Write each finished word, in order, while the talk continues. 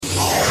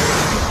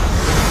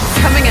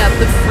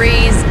would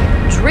freeze.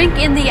 Drink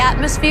in the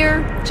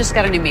atmosphere just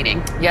got a new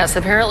meaning. Yes,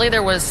 apparently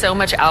there was so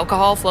much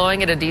alcohol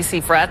flowing at a D.C.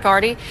 frat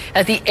party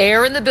that the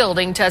air in the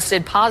building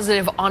tested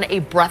positive on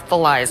a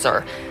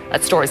breathalyzer.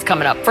 That story's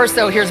coming up. First,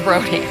 though, here's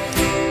Brody.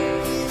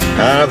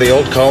 The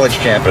old college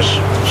campus.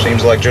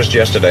 Seems like just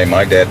yesterday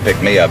my dad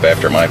picked me up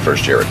after my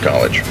first year at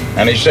college.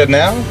 And he said,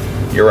 now,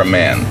 you're a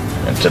man.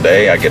 And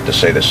today I get to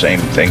say the same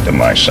thing to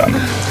my son.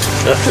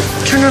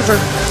 Turn over.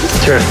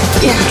 Turn.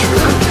 Yeah.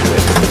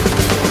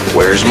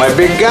 Where's my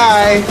big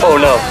guy? Oh,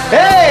 no.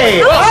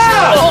 Hey!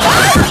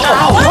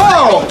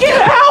 Whoa!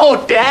 Get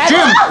out, Dad!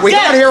 Jim, we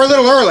got here a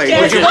little early.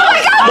 Dad. Oh,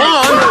 my God!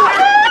 Mom!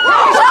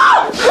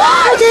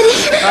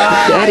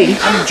 Daddy.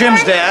 I'm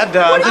Jim's dad.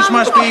 This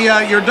must be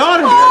your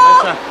daughter.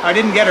 I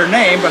didn't get her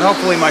name, but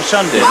hopefully my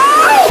son did.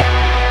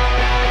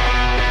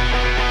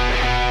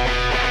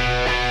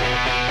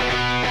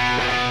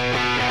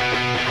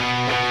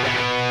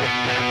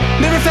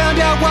 Never found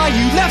out why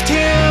you left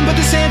him, but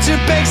this answer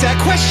begs that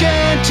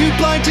question. Too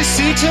blind to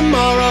see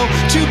tomorrow,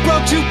 too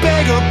broke to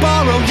beg or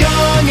borrow.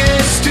 Young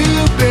and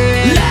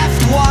stupid,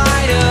 left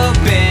wide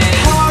open.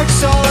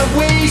 Hearts are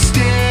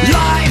wasted,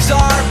 lives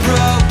are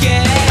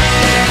broken.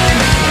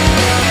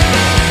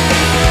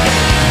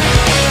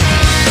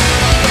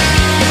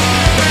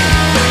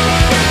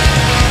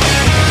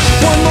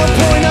 One more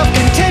point of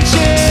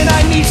contention,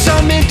 I need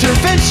some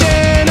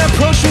intervention.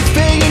 Approach with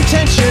vague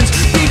intentions,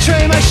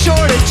 betray my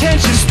short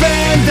attention.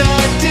 Span the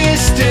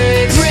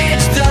distance,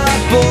 bridge the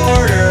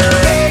border,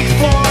 beg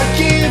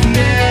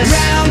forgiveness,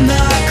 round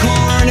the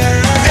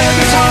corner.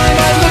 Every time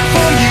I look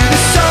for you,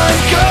 the sun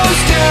goes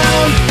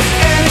down,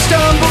 and I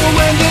stumble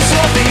when this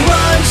whole thing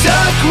runs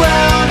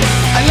aground.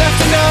 I left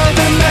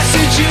another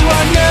message, you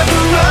are never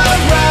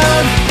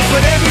around,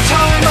 but every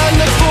time I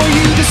look for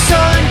you, the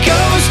sun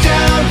goes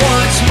down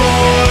once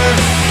more.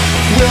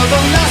 Will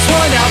the last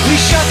one out,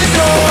 please shut the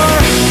door.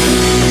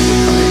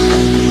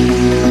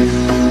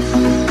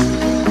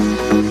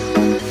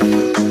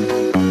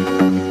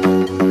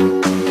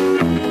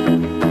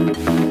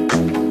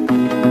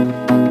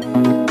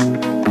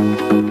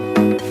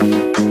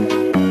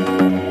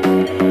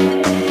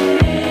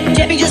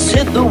 Debbie just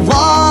hit the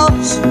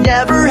walls,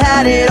 never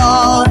had it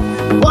all.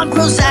 One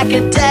Prozac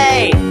a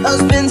day,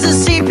 husband's a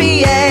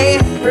CPA.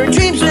 Her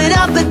dreams went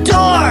out the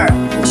door,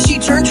 she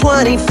turned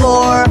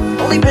 24.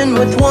 Only been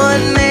with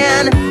one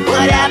man,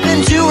 what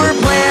happened to her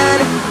plan?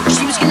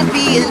 She was gonna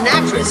be an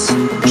actress,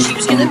 she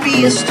was gonna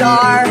be a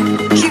star.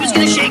 She was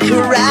gonna shake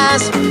her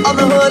ass on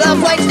the hood of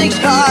Whitesnake's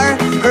car.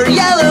 Her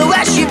yellow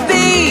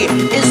SUV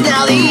is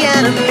now the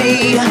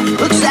enemy.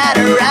 Looks at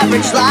her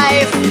average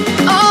life.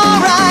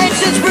 Alright,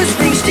 since Bruce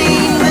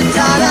Springsteen,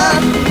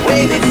 Madonna,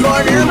 way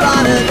before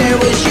Nirvana, there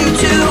was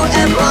U2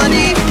 and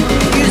Blondie.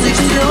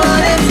 Music's still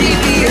on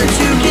MTV. Her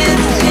two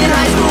kids in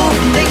high school,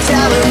 they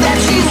tell her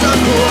that she's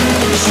uncool.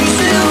 She's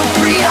still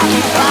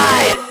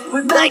preoccupied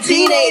with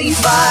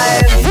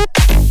 1985.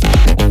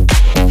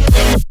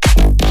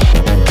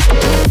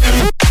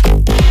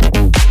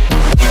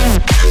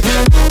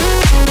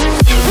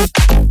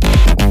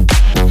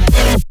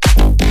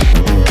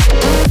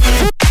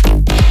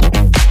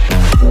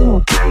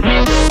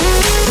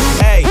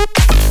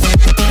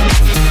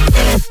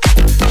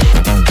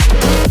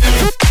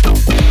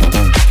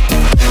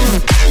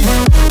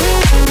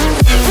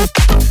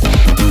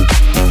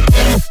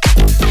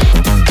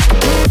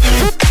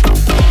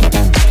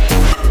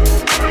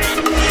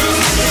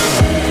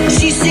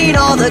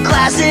 The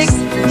classics,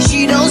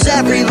 she knows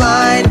every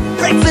line.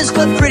 Breakfast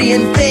Club, Pretty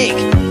in Pink,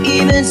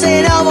 even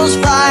St. Elmo's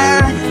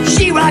Fire.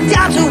 She rocked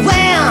out to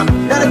Wham,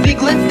 not a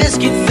big Limp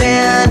Bizkit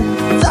fan.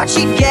 Thought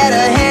she'd get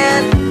a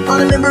hand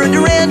on a member of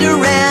Duran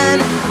Duran.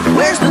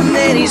 Where's the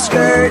mini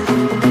skirt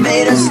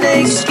made of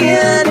snake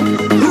skin?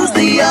 Who's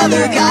the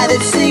other guy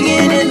that's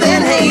singing in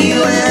Van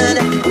Halen?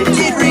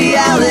 Did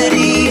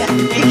reality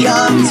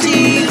become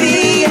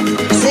TV?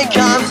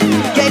 Sitcoms,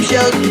 game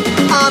shows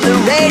on the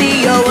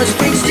radio. Was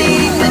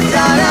Springsteen,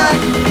 Madonna,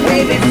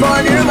 way before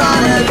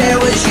Nirvana. There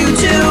was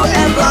U2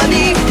 and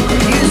Blondie.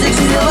 Music's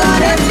still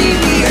on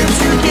MTV. Her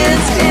two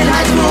kids in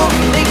high school,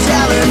 they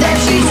tell her that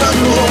she's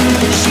uncool.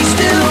 She's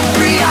still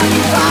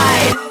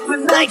preoccupied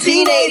with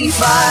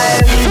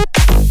 1985.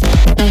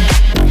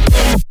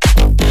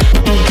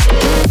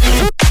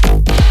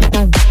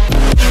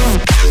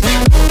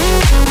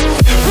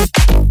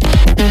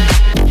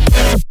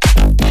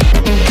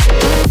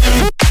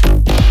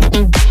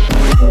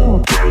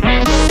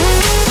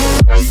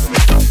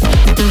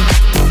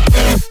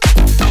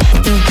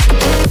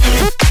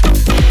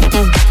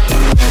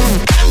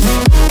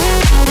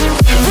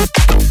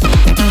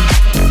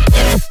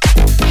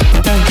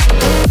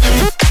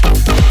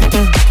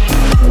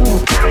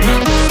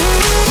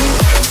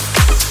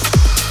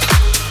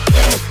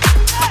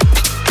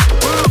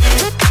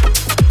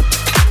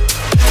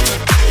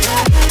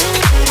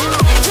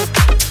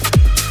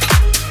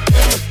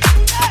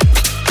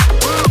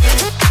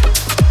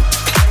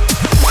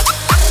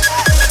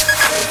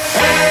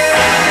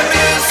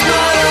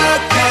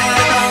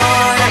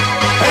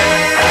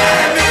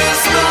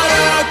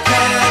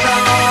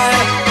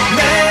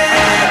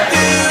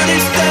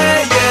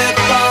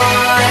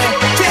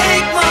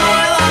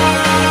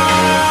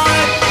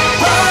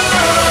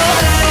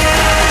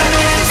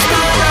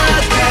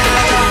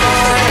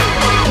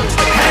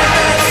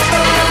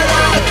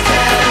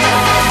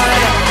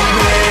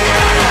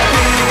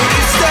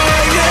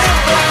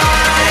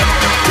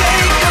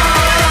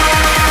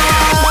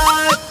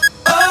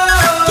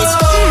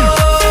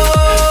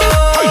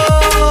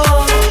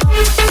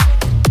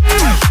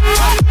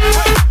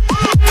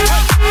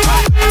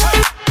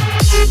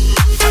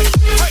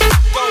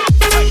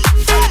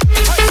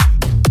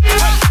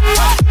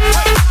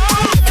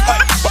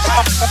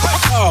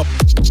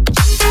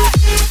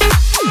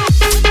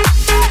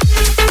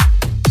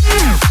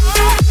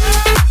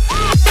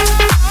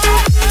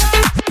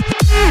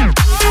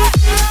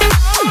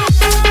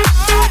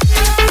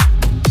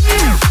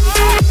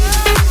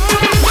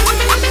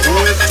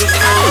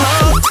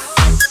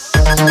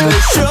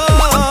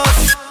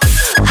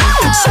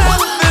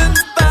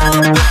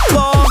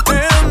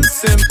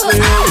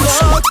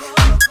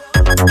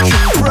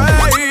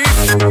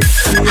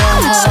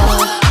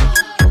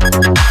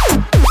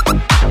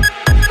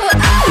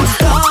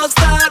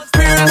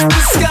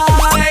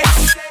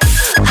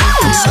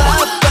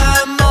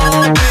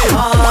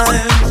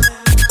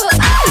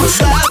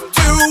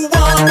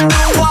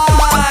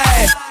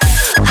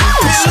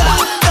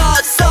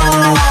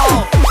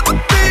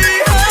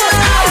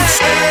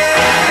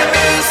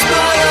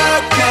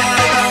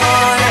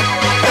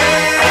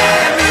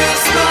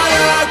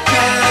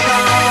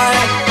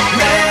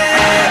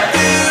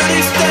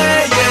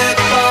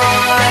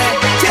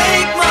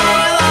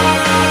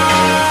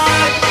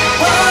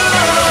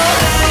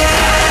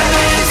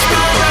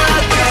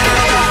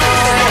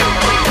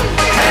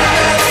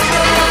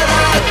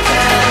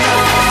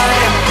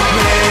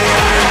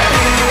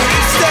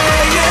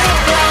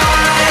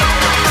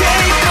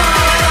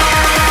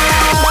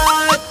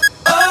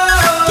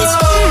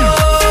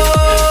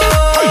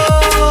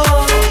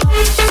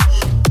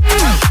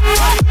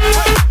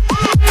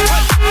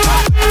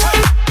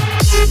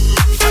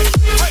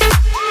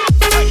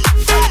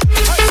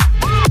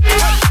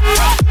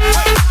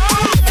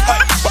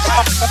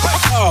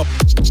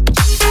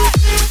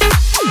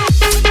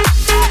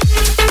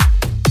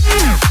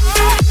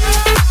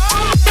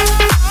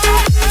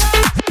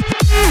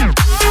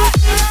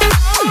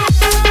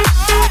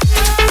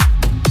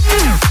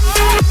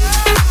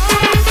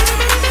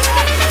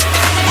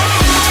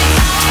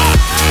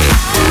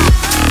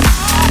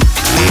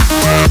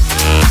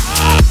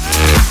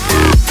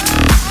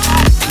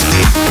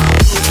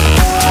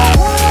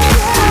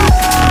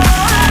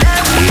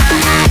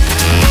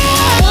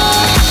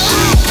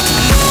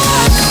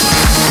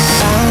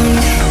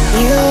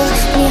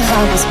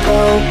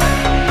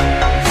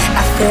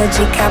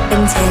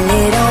 till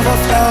it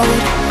overflowed.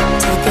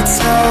 Took it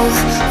so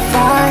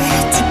far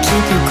to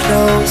keep you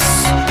close.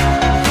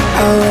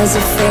 I was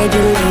afraid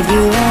to leave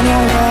you on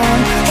your own.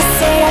 I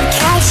said I'd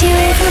catch you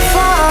if you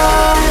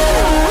fall,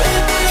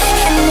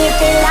 and if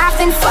they laugh,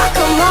 then fuck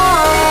 'em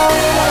all.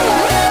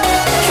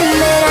 And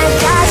then I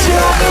got you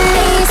off your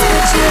knees,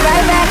 put you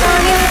right back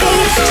on your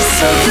feet, just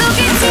so you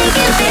can take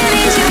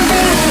advantage of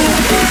me.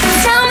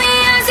 Tell me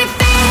how's it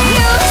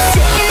feel,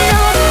 sitting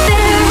over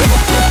there,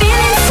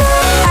 feeling so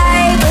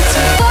high, but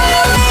too far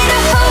away to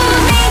hold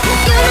me.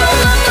 You know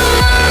I'm the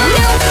one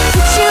who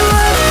put you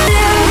up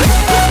there,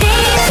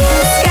 days in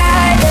the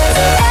sky. Does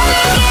it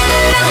ever get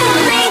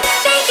lonely,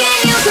 thinking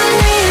you could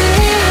live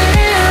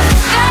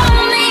without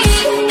me,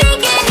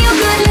 thinking you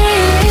could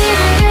live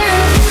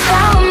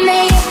without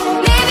me.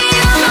 Maybe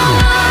I'm the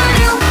one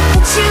who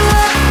put you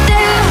up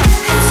there,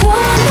 I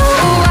don't know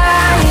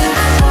why,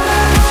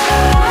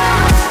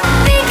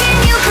 thinking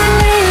you could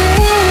live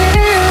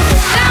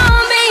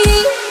without me,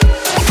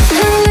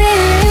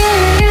 live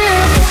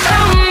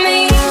without me.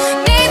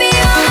 Maybe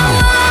I'm the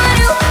one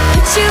who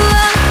put you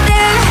up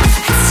there,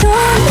 I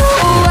don't know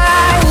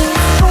why.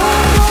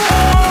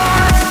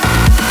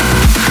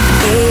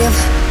 Gave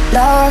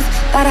love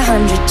about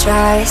 100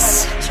 tries,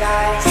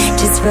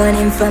 just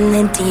running from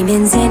the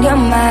demons in your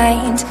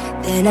mind.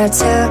 Then I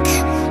took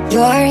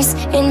yours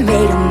and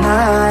made them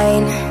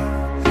mine.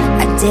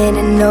 I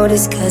didn't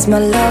notice 'cause my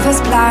love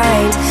was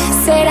blind.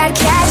 Said I'd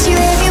catch you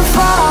if you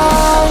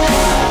fall,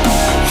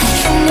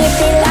 and if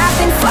they laugh,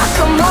 then fuck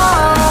 'em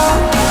all.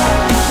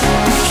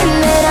 And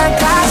then I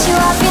got you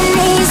off your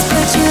knees,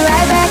 put you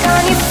right back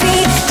on your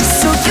feet, just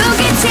so you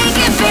can take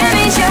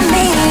advantage of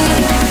me.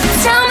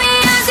 Tell me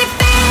how's it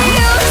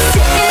feel,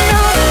 sitting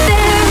over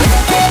there,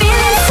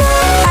 feeling so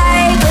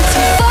high, but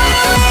too far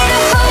away to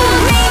hold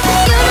me.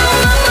 You know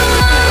I'm the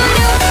one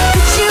who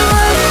put you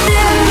up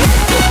there,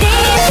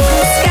 days in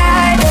the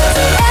sky. Does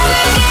it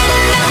ever get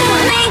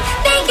lonely,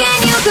 thinking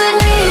you could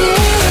live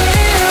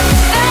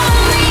without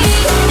me,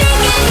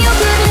 thinking you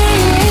could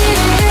live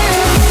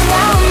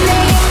without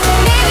me.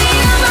 Maybe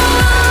I'm the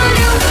one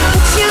who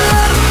put you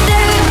up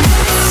there,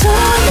 so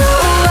know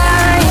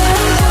why.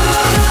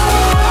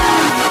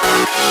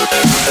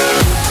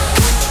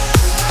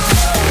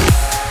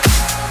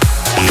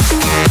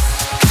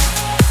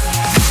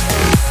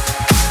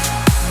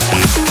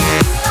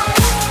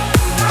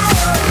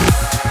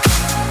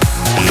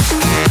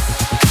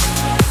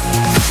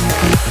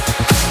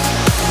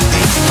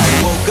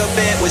 Woke up,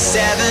 it was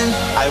 7.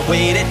 I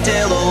waited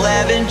till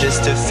 11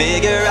 just to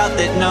figure out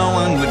that no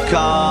one would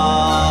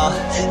call.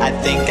 I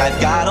think I've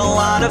got a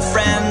lot of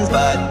friends,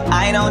 but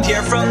I don't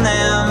hear from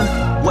them.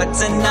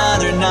 What's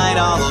another night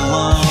all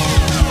alone?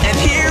 And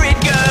here it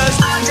goes.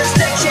 I'm just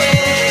a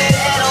kid,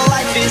 and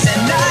life is a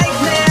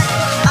nightmare.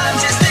 I'm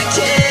just a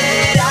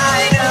kid, I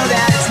know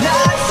that it's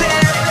not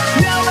fair.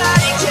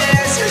 Nobody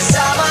cares, 'cause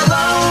I'm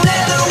alone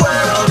and the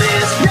world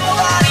is.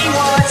 Nobody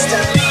wants to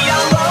be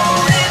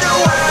alone in the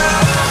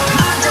world.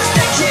 I'm just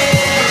a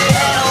kid,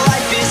 and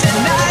life is a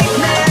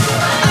nightmare.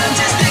 I'm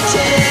just a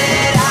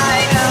kid, I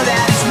know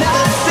that it's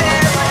not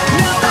fair.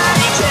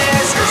 Nobody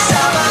cares, 'cause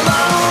I'm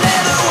alone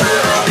and the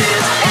world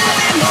is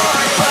having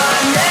more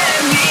fun than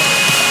me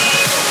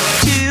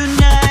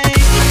tonight.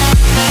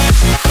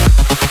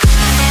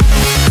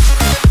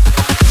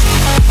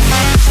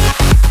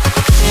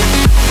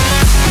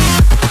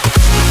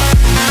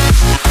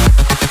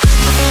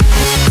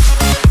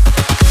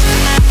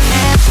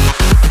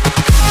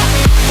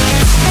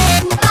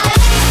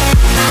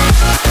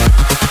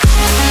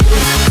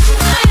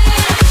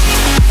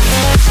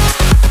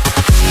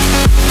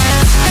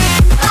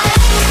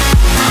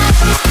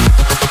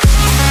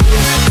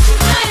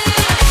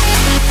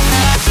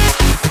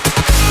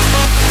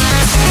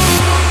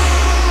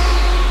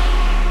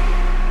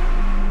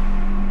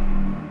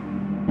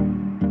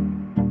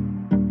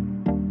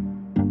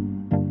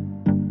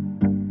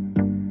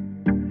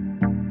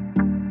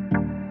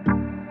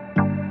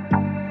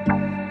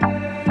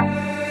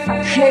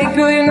 Hey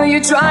girl, you know you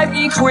drive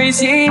me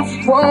crazy.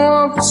 One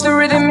long puts the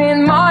rhythm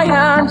in my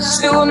hand.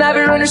 Still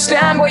never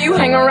understand why you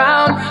hang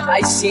around.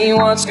 I see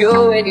what's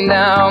going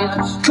down.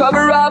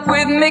 Cover up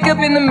with makeup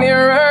in the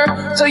mirror.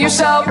 Tell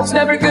yourself it's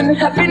never gonna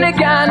happen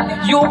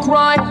again. You'll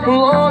cry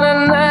alone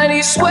and then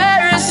he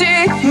swears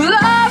he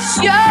loves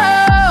you.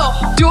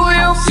 Do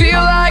you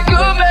feel like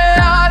a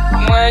man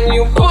when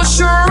you push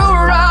her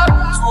around?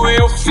 Do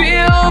you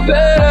feel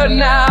better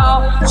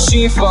now?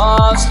 She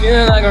falls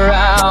to the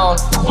ground.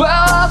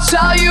 Well, I'll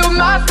tell you,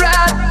 my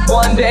friend,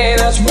 one day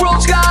this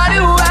world's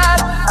gotta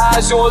end.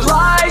 As your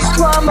lies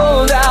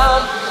crumble down,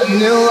 a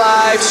new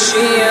life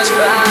she has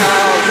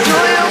found. Do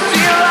you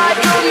feel like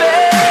a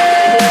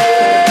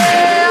man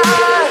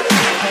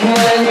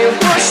when you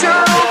push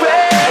her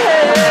away?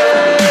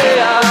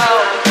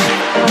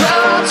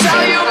 Well, I'll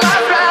tell you, my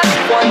friend,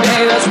 one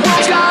day this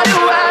world's gotta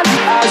end.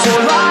 As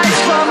your lies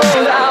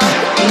crumble down,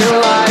 a new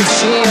life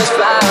she has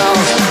found.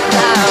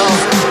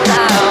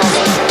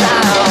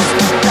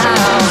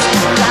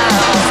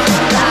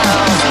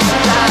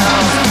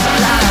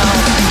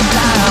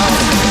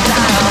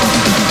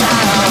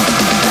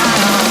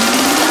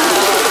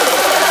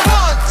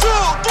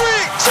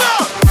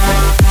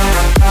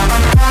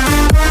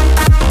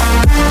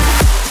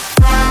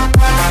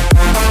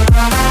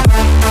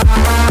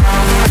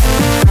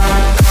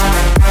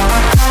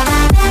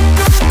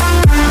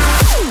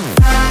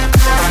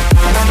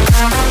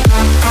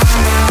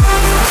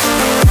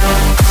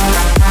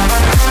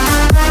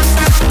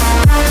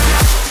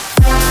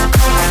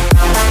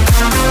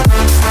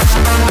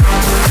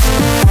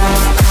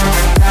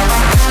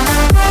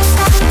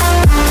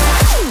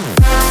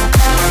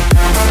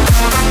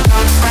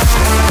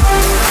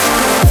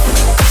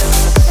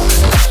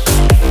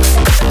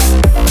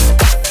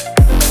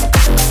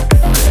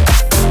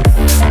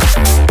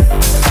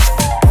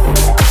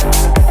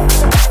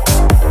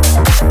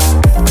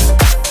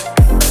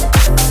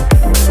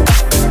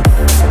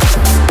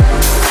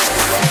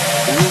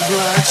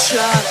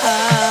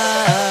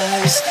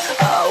 eyes,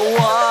 I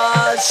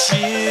watch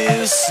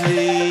you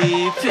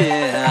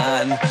sleeping.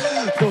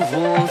 The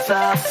warmth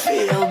I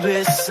feel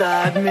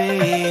beside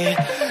me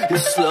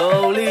is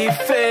slowly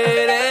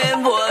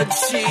fading. Would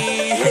she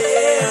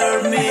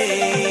hear me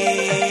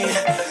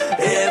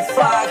if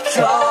I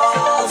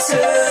called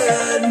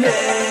her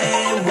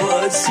name?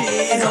 Would she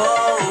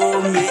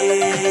hold me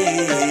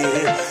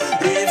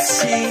if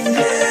she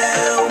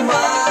knew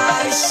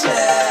my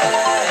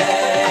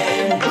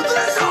shame?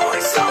 There's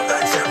always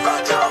something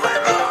different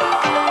going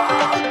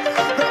wrong.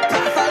 The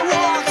path I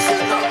walk's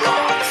in the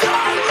wrong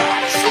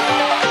direction.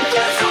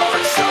 There's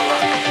always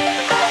someone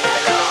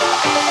hanging on.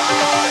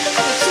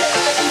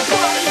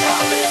 But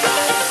help me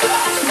make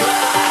sense.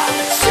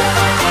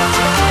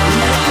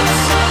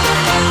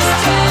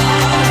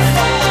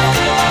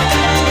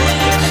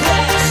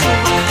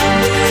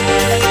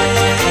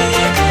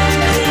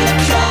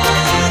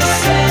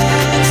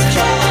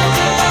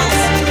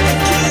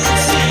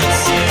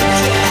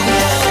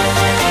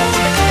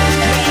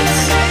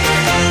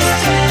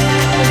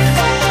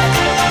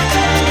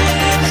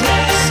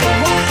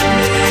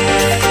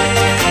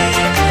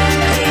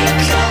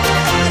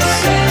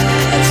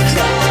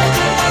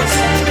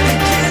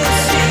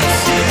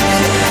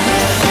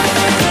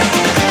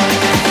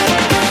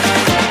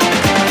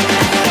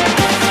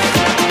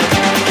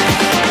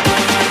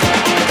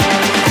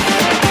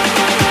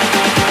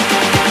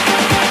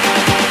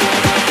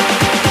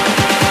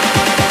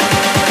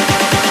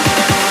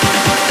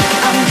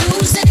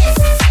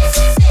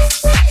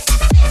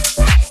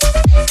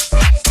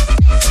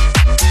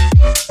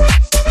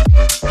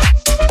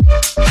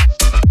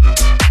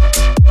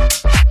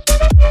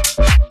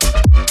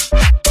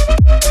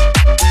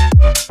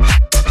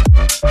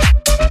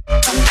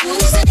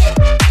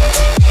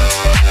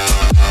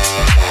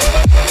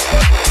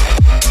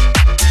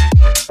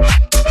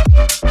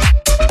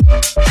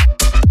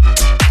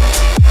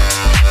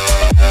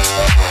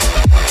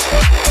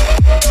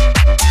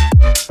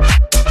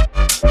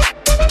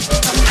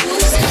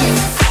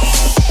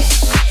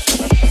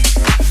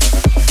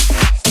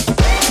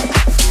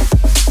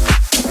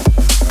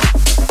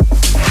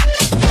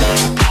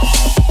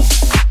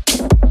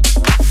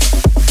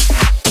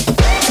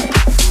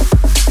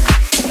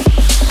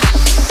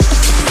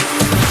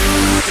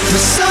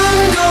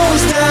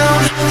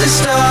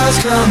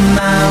 Come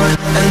out,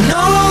 and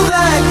all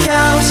that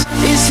counts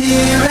is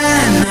here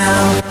and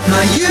now.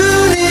 My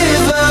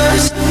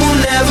universe will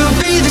never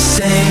be the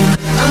same.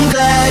 I'm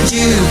glad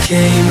you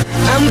came.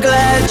 I'm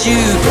glad you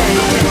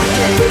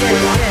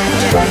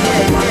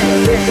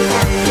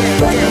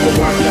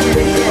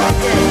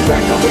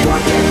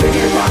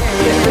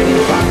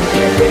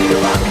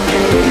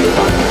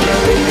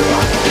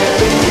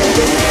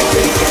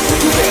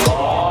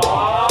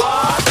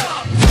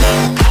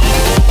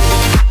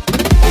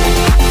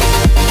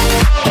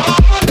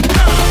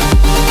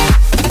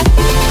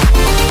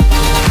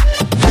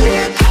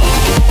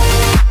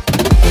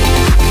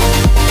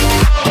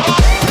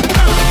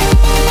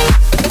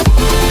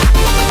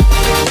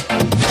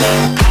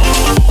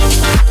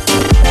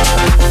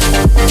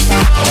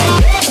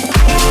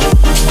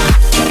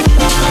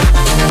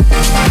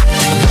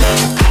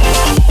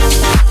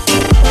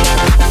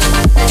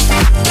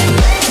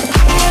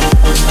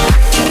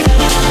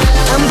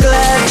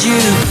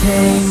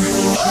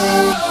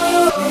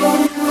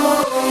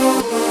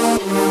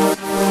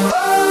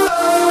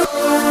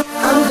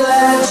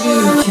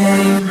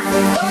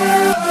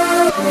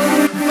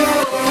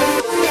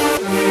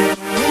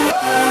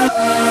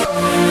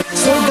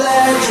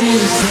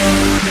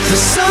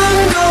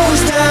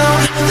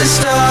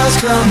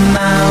come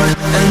out,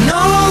 and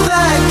all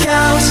that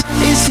counts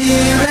is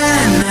here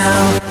and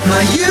now.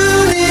 My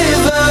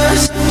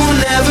universe will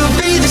never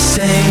be the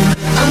same.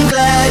 I'm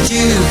glad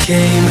you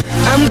came.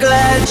 I'm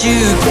glad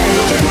you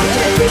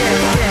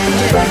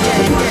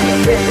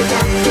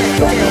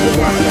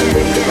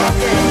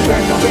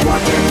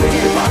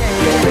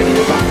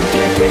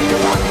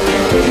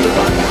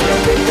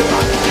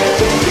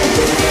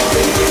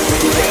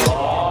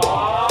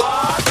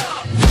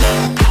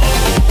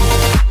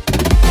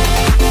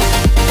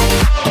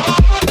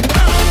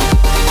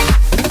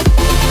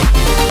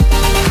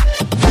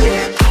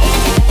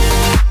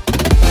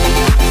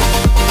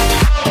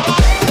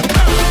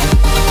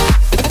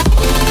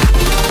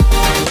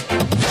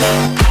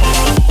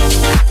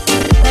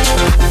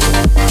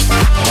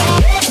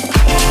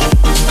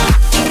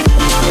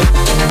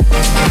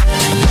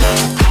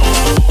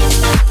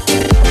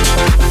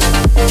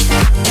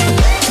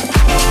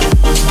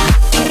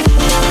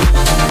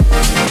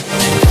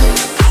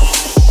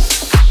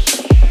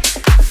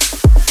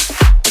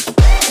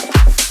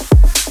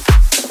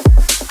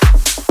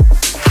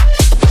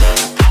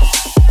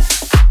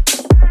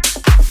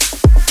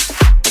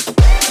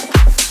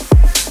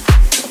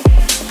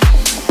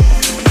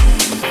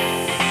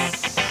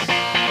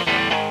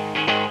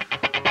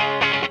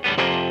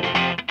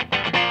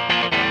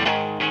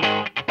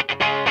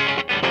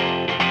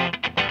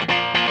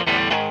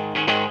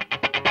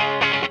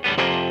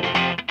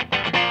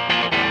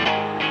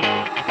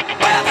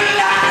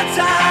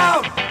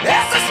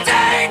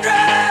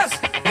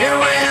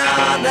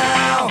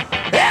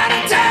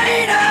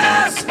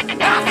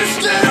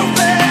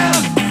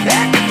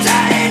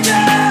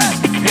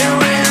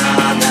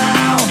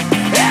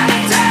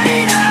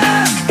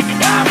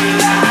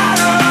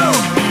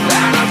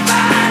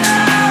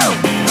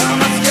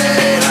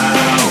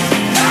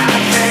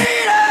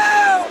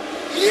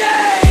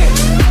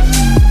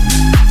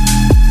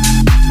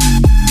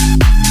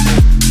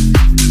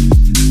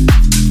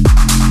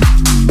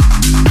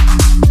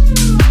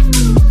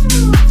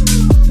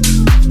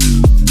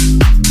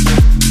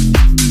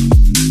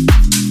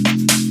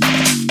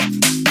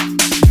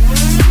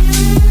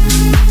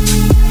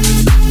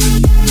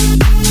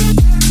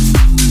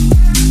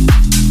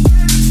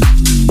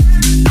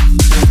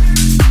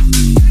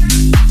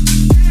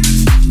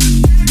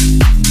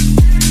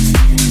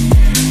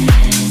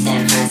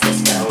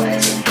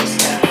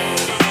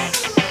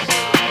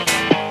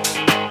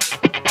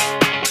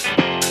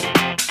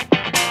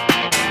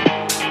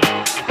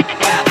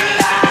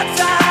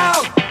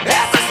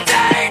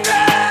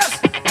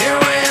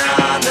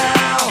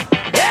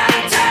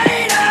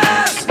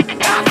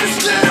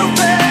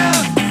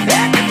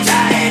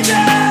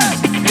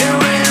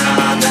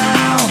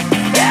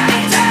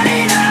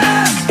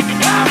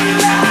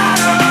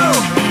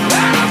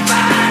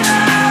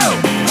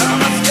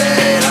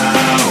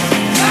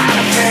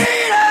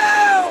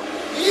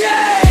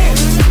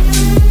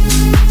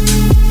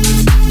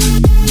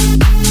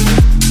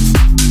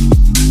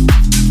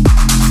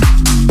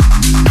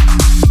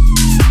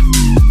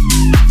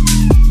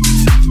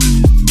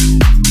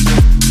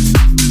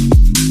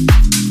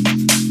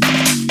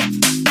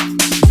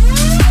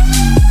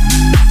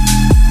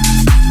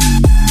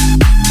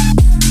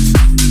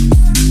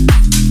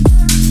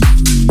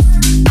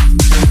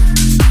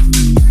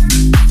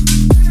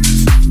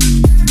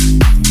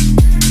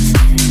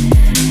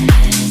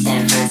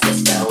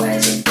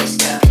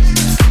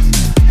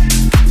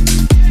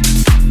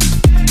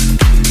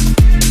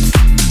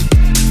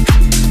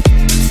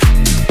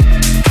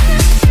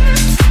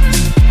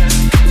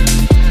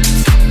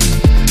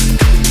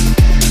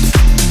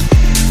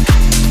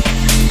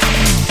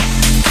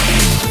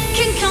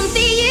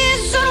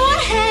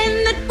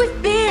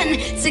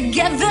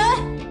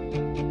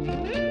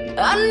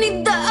I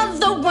need the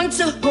other one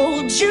to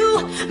hold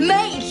you,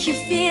 make you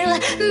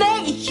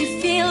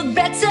feel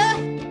better.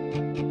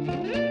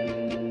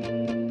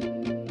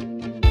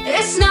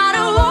 It's not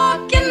a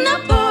walk in the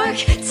park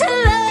to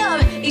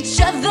love each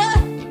other,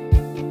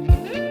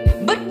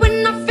 but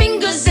when our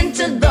fingers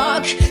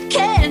interlock,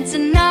 can't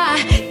deny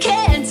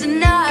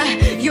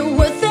you're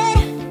worth it.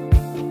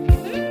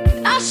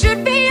 I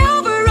should be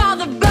over all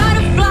the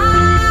butterflies,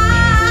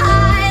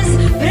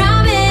 but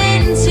I'm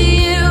into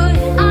you,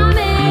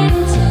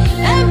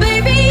 and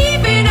baby,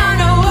 even on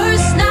our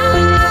worst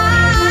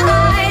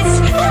nights,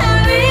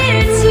 I'm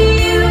into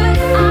you,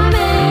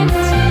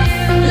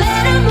 let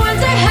them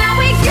wonder how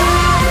we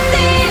got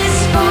this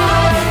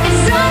far,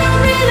 'cause I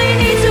don't really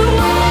need to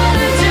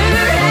wonder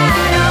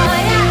at all.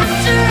 Yeah,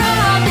 after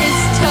all this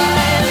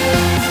time,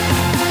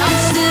 I'm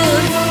still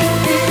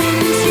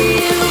into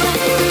you.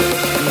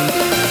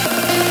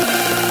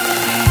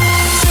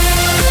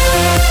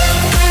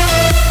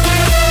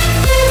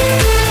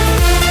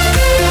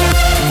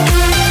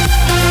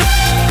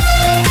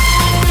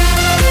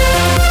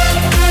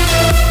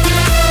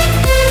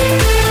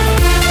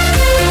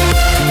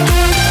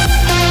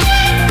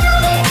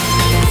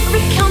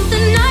 Recount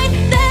the night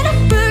that I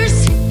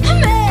first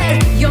met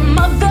your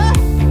mother,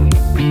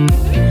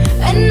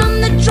 and on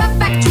the drive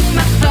back to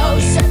my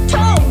house, I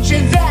told you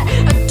that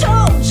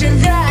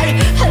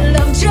I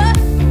loved you.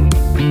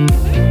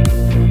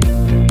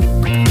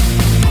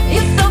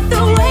 You felt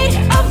the weight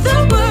of the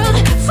world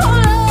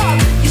fall off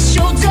your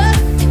shoulder,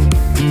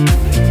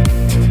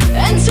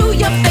 and to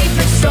your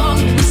favorite song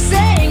we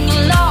sang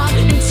along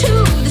to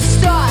the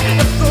start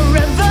of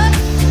forever.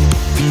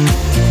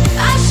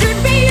 I should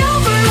be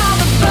over all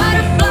the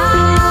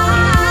butterflies,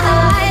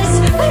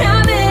 but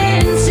I'm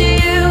into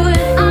you,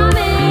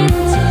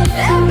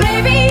 and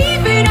baby,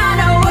 even on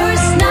our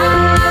worst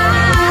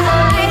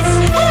nights,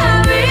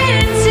 I'm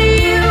into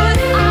you,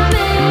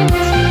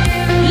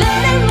 let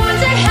them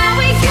wonder how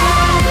we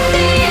got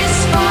this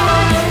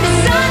far,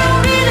 'cause I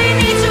don't really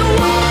need to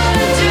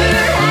wonder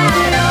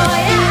at all.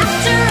 Yeah,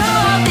 after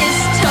all this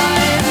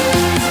time,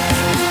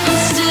 I'm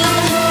still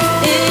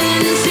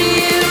into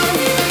you.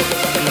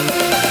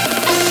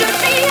 I should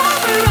be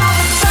over all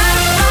the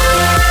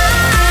butterflies,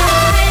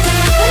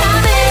 but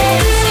I'm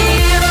into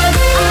you,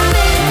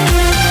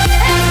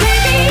 and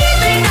baby,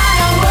 even on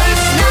our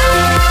worst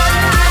nights,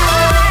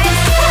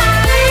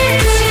 I'm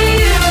into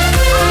you,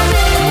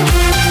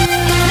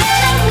 let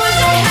them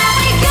wonder how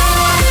we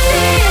got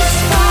this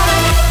far,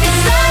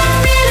 'cause I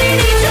don't really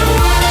need to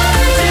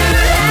wonder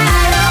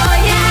at all.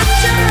 Yeah,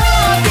 after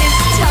all this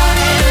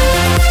time,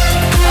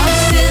 I'm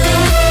still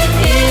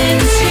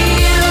into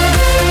you.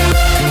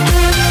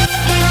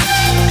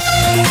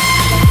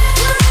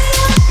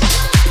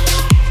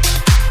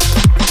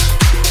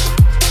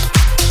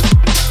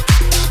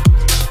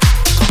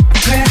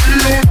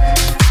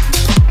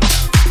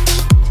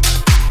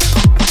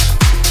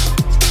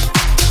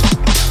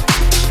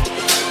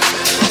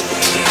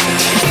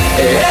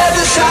 Hear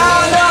the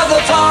sound of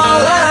the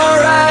falling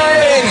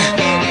rain,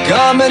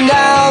 coming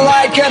down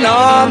like an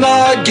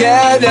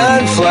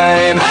Armageddon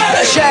flame.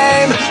 A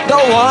shame,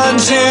 the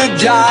ones who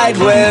died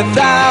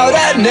without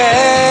a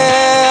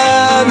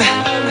name.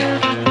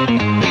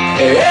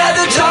 Hear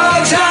the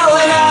dogs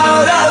howling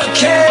out of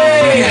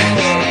key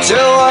to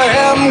a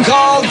hymn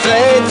called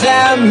Faith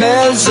and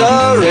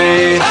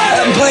Misery,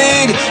 and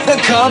plead the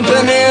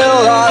company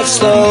lost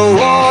the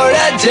war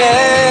to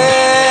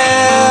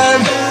dim.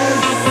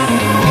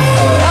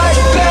 I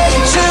beg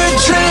to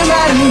dream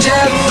and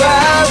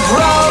differ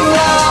from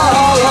the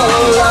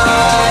hollow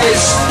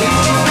lies.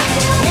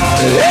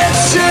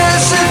 It's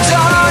just the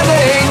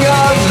dawning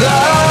of the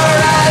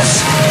rest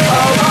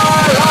of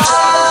our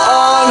lives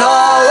on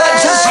holiday.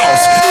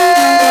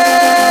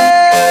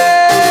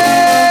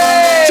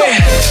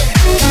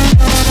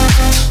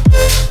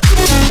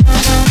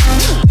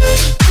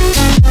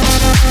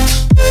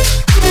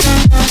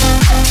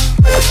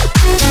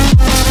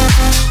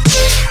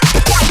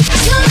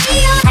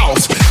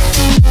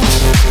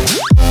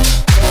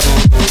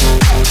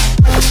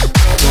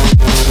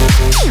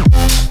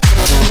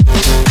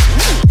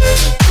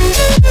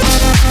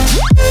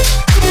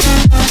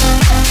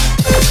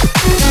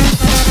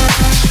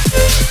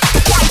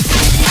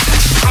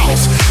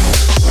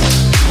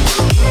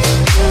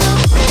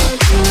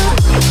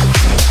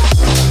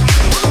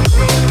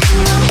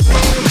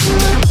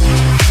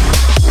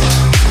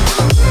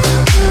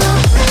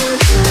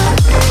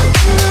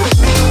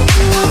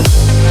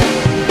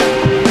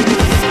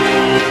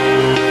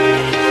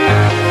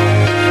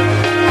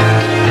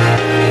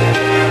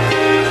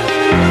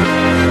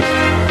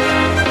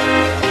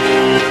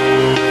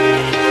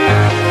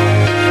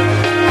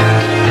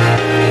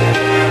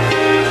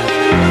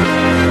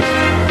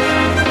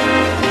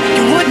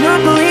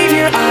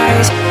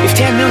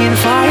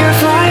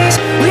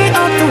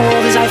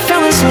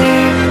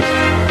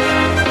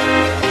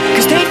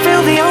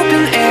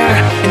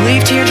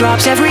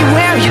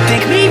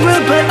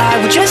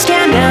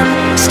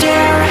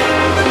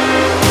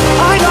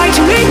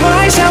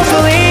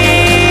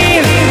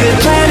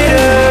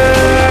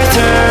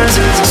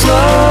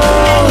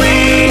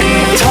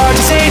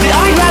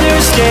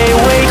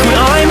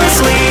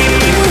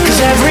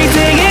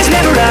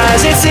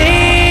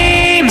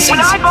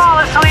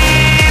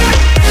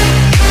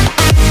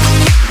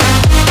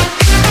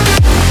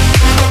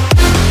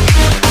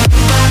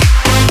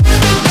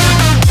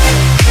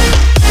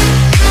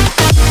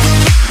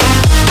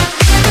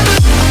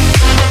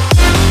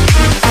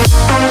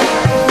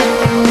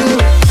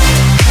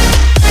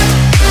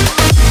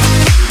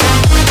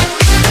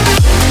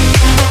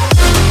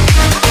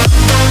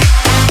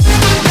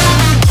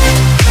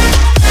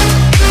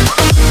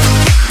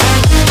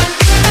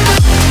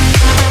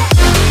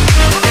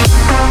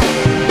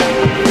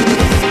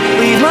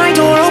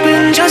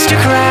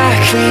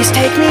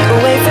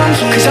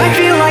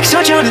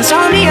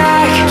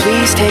 insomniac.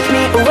 Please take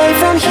me away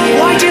from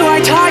here. Why do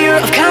I tire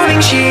of counting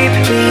sheep?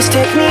 Please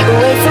take me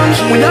away from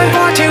here. When I'm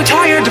far too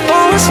tired to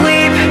fall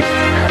asleep.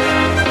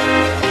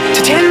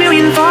 To 10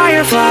 million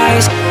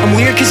fireflies. I'm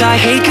weird cause I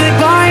hate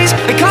goodbyes.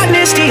 I got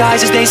misty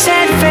eyes as they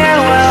said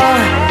farewell.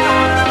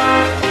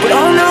 But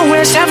I'll know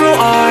where several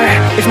are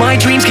if my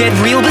dreams get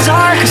real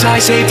bizarre. Cause I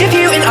saved a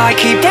few and I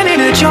keep them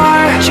in a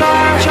jar.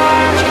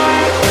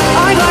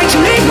 I'd like to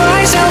make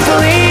myself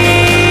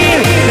believe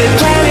that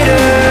planet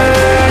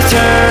Earth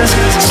turns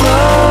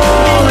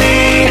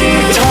slowly.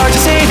 It's hard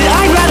to say that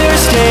I'd rather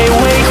stay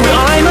awake when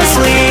I'm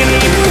asleep.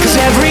 Cause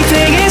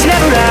everything is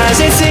never as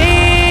it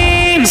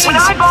seems when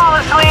I fall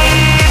asleep.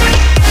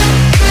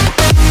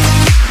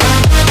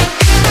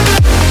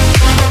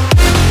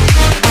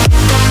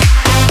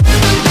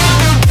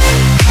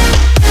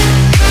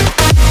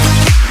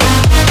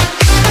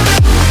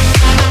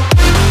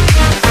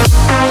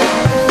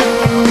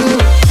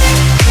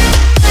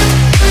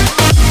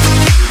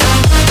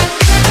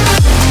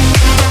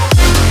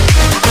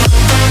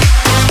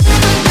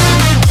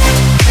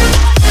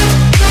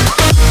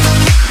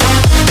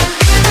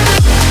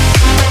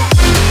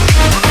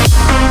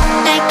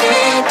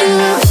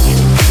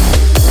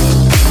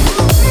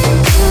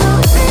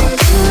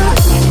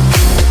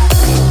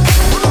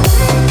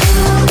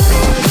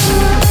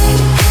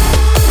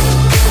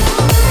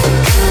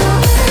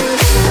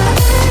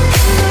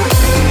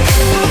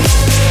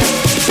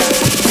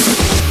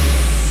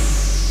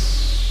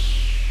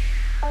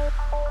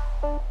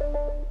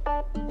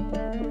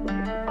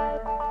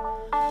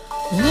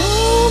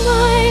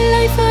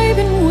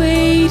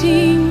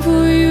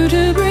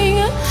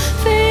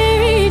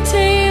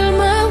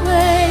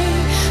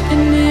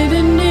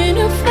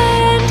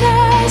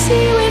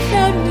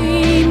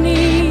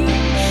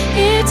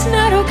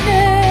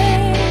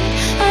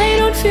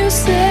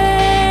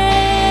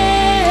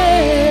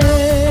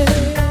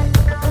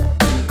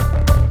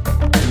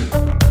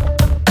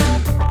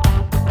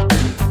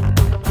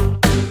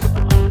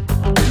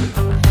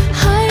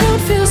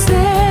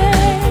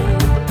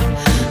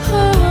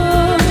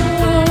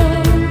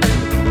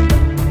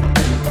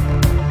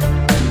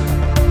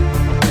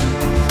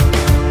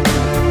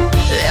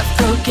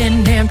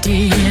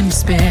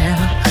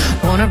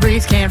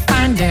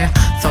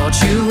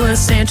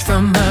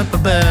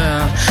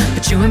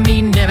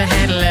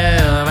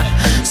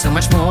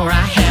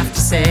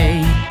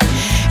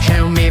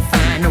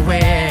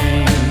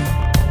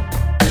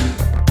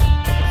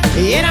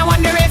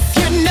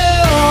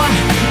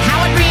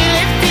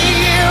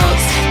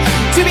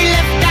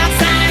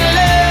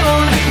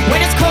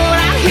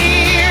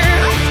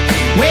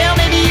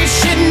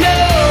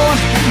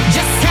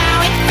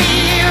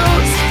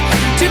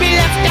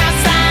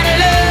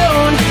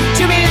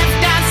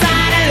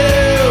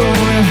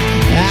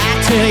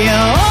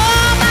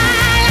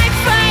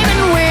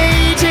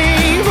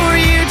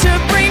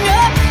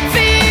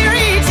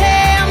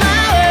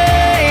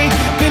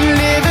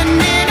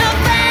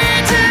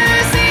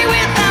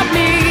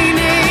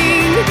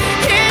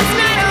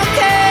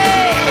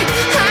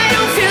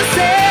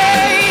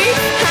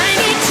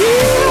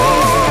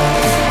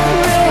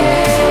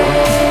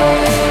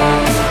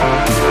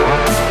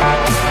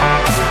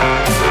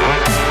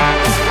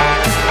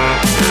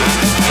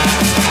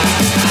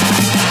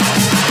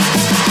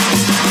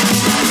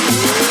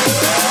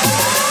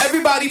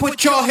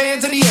 Put your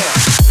hands in the air.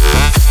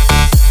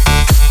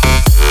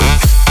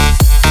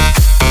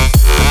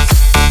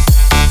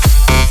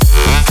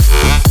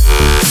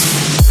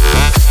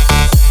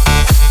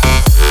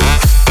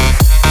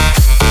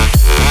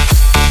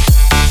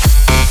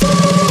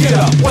 Get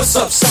up, what's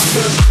up,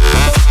 sucker?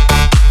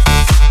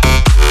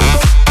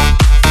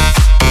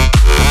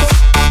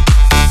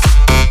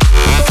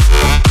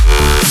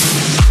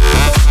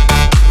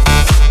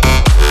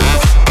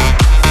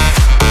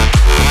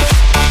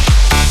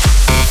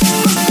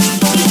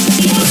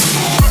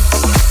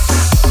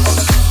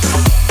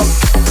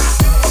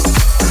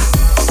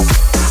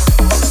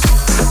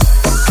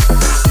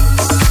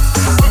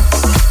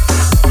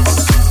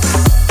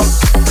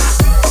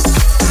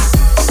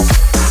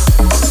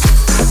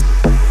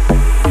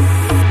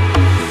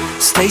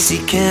 Stacy,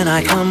 can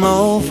I come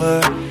over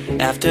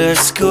after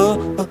school?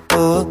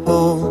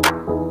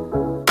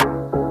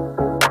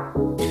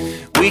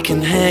 We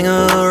can hang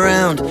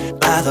around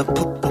by the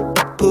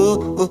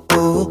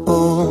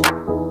pool.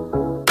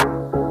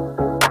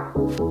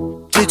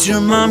 Did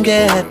your mom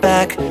get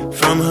back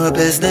from her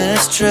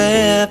business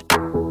trip?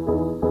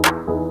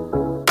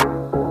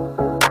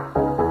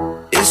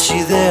 Is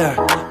she there,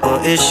 or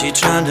is she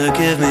trying to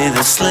give me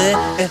the slip?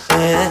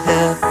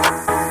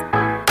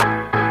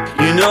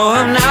 You know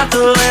I'm not the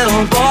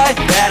little boy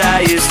that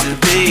I used to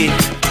be.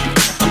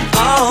 I'm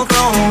all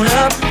grown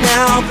up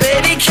now,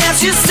 baby, can't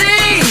you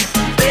see?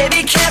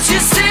 Baby, can't you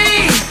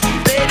see?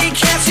 Baby,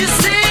 can't you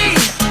see?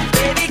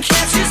 Baby,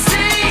 can't you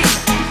see?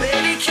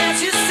 Baby,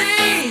 can't you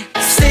see?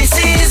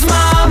 Stacy's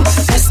mom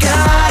has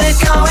got it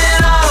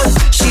going on.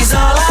 She's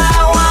all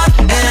I want,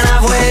 and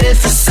I've waited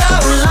for so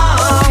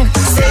long.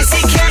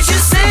 Stacy, can't you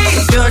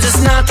see? You're just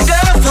not the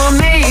girl for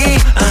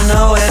me. I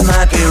know it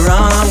might be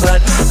wrong.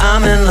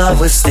 love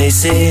with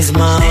Stacy's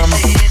mom.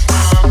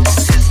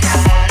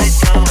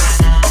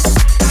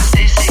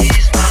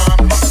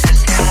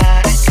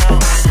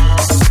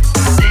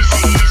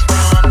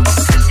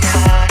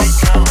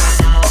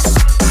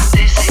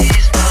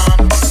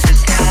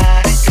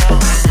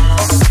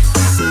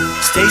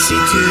 Stacy,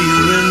 do you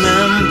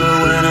remember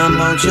when I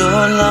mowed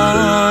your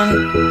lawn?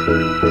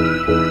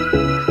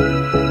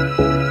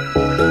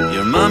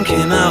 Your mom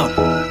came out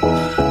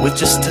with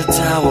just a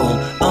towel.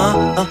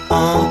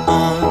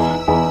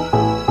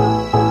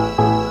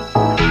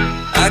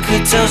 I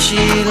could tell she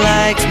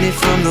liked me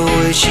from the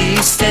way she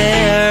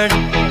stared,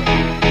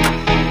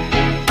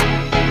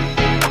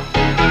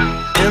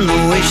 and the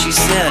way she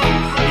said,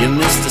 you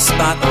missed a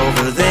spot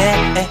over there.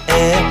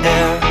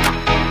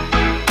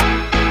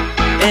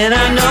 And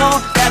I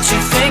know that you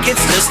think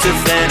it's just a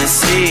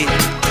fantasy,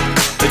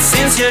 but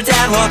since your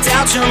dad walked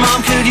out, your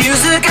mom could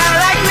use a guy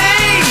like me.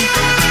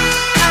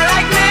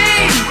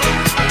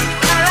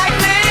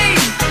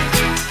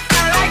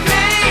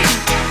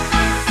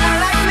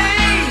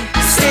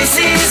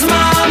 Stacy's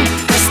mom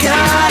has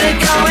got it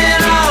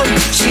going on.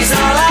 She's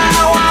all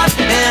I want,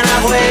 and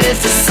I've waited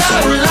for so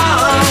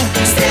long.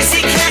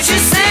 Stacy, can't you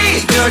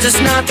see? You're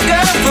just not the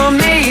girl for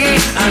me.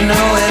 I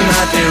know it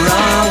might be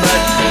wrong, but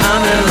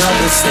I'm in love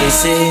with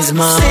Stacy's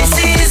mom.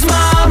 Stacy's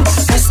mom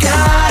has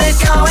got it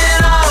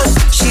going on.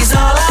 She's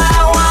all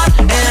I want,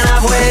 and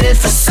I've waited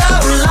for so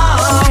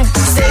long.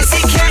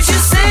 Stacy, can't you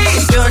see?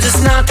 You're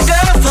just not the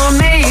girl for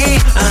me.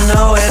 I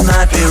know it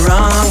might be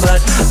wrong,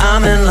 but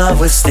I'm in love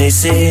with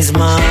Stacy's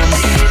mom.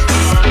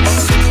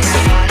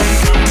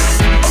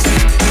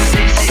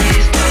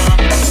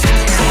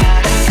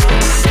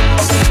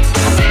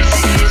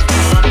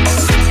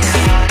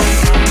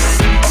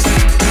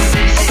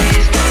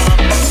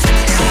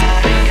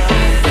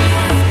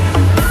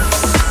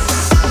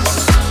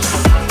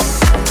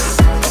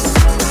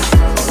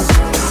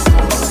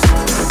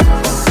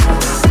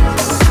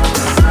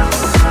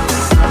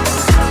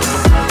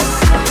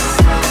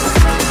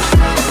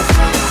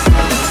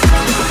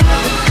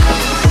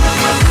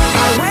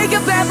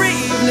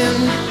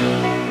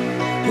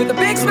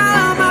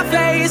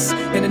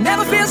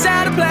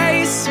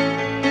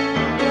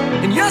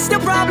 Still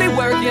probably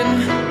working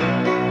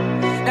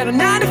at a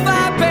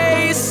 9-to-5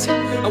 pace.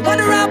 I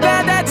wonder how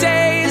bad that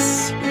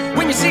tastes.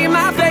 When you see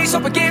my face,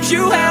 hope it gives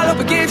you hell,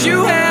 hope it gives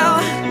you hell.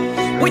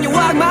 When you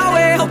walk my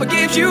way, hope it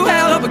gives you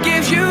hell, hope it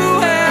gives you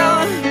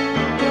hell.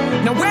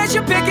 Now where's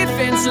your picket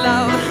fence,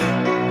 love?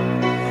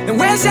 And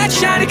where's that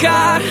shiny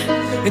car?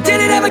 And did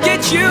it ever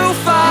get you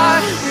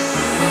far?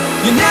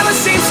 You never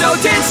seem so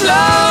tense,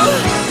 love.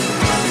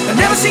 I've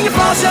never seen you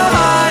fall so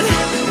hard.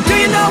 And do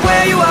you know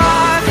where you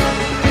are?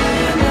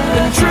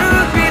 The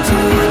truth be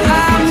told,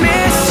 I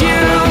miss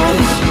you.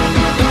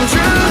 The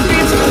truth be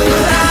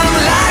told, I'm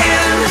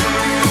lying.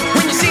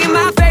 When you see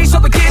my face,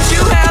 hope it gives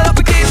you hell, hope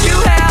it gives you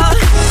hell.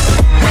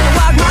 When you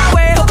walk my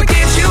way, hope it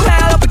gives you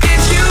hell, hope it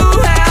gives you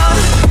hell.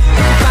 If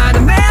you find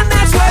a man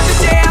that's worth the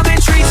damn and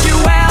treats you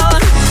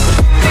well,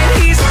 then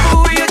he's a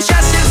fool, you're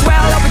just as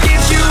well, hope it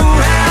gives you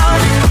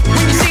hell.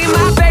 When you see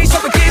my face,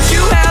 hope it gives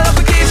you hell, hope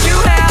it gives you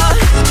hell.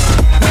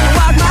 When you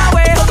walk my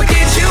way, hope it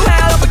gives you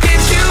hell, hope it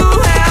gives you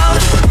hell.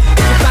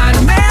 Find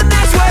a man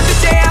that's worth the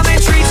damn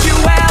and treats you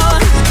well,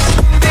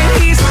 then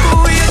he's a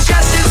fool, you're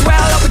just as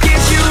well, hope it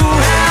gives you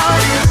hell.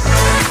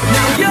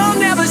 Now you'll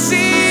never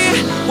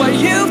see what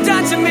you've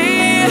done to me.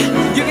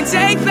 You can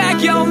take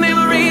back your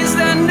memories,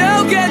 they're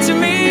no good to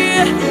me.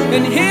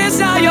 And here's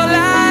all your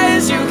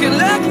lies, you can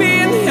look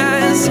me in the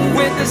eyes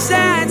with the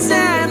sad,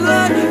 sad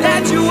look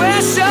that you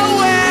wear so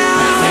well.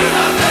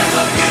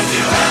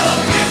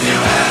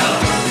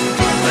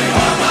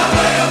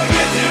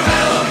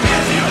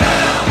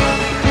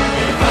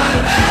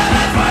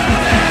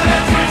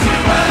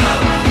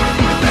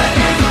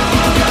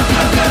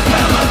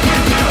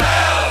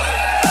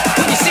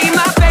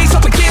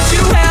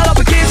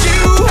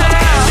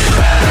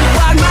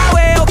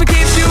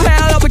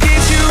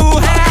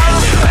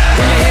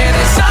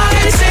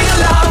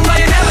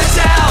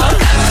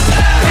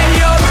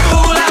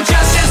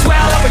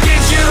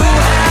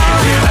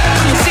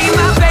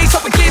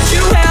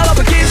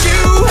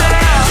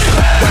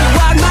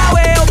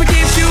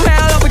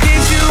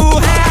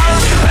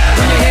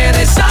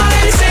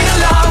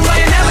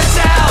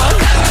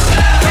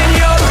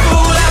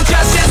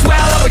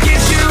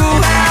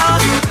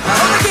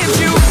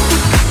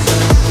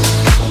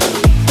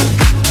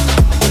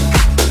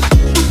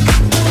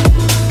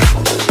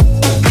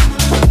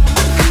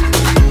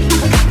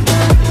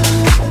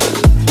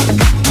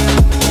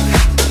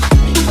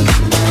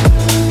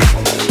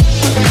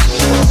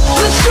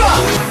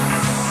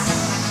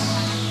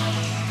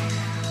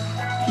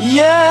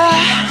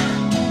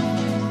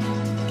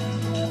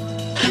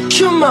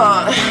 Come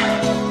on.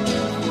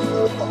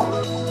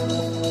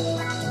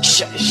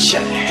 Shay.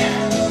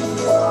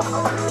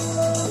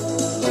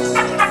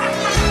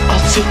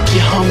 I'll take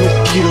you home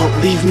if you don't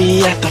leave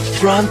me at the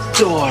front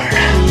door.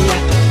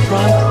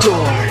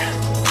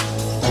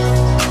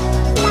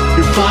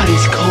 Your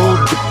body's cold,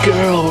 but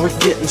girl, we're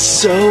getting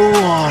so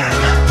warm.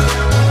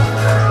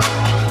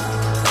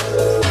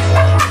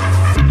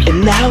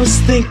 And I was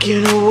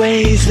thinking of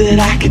ways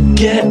that I could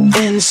get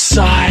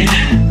inside.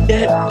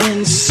 Get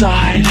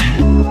inside.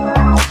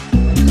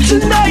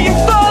 Tonight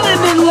you're falling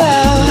in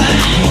love.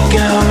 Here we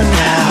go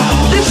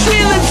now. This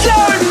feeling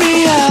tearing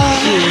me up.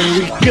 Here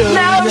we go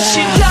now. If she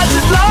does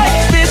it like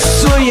this,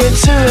 will you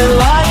do it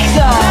like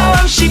that?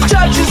 Now if she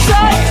touches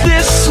like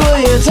this,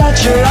 will you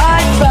touch her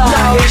like that?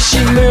 Now if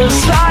she moves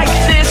like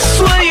this,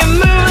 will you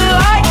move it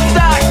like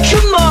that?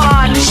 Come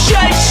on,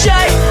 shake,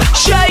 shake,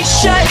 shake,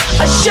 shake,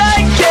 I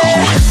shake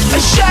it. I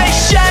shake,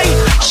 shake,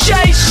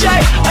 shake,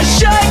 shake, I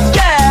shake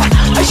it.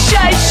 I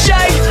shake,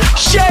 shake,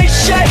 shake,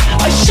 shake,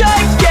 I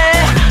shake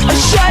it. I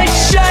shake,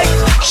 shake,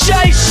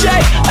 shake,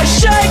 shake, I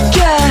shake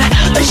it.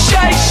 I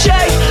shake,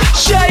 shake,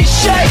 shake,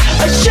 shake,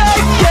 I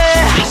shake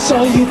it. I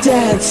saw you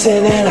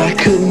dancing and I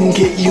couldn't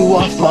get you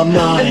off my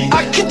mind.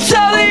 I could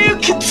tell that you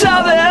could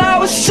tell that I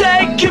was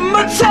taking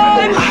my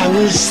time. I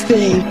was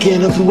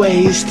thinking of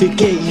ways to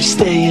get you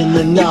staying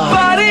the night. Your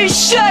body's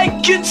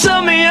shaking,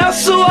 tell me how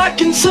so I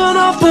can turn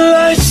off the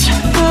lights.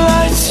 The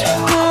lights, the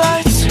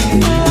lights,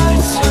 the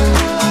lights, the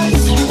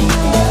lights.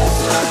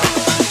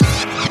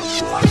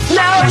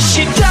 Now if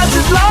she does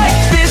it like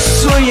this,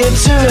 will you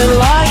do it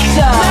like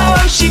that?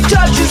 Now if she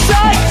touches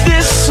like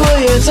this, will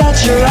you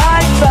touch her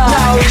like that?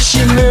 Now if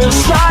she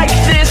moves like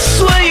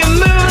this, will you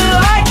move it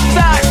like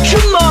that?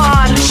 Come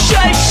on,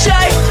 shake,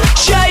 shake,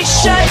 shake,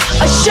 shake,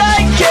 I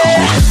shake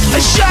it. I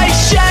shake,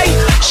 shake,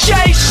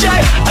 shake,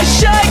 shake, I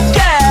shake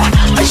it.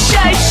 I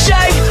shake,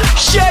 shake,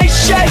 shake,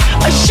 shake,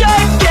 I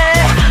shake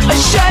it. I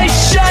shake,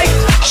 shake,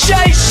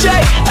 shake,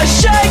 shake, I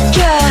shake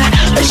it.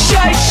 I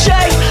shake,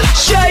 shake,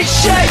 shake,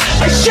 shake,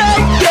 I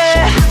shake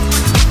it.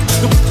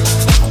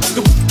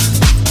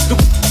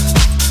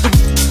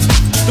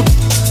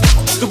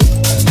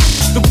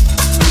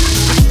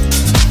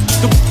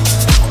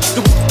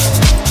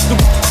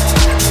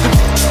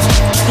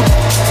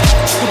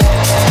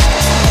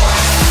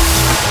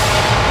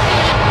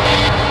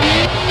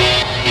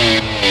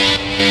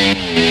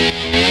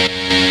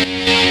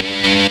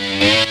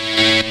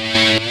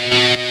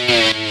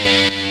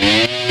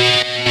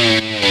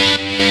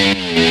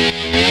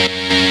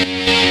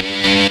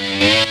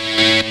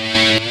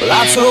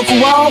 I took a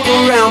walk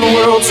around the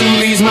world to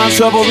ease my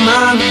troubled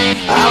mind.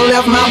 I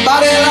left my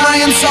body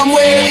lying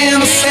somewhere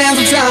in the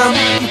sands of time.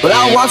 But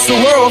I watched the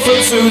world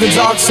float to the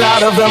dark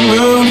side of the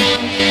moon.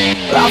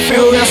 But I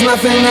feel there's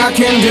nothing I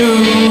can do.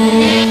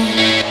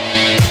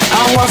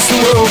 I watched the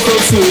world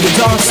float to the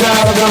dark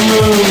side of the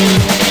moon.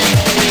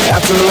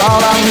 After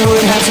all, I knew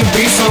it had to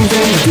be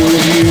something to do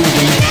with you.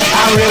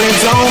 I really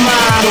don't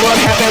mind what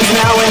happens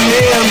now and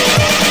then,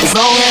 as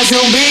long as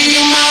you'll be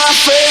my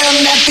friend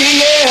at the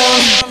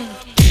end.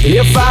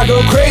 If I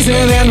go crazy,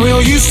 then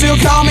will you still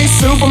call me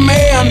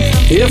Superman?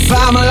 If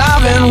I'm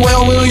alive, then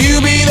well, will you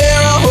be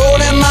there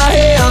holding my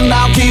hand?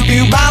 I'll keep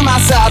you by my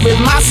side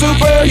with my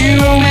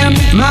superhuman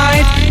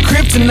might,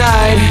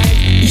 kryptonite.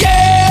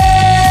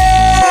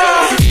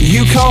 Yeah!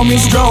 You call me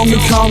strong, you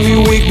call me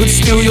weak, but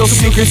still your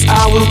secrets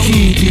I will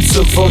keep. You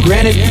took for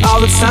granted all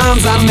the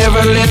times I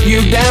never let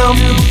you down.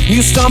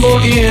 You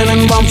stumbled in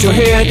and bumped your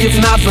head. If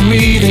not for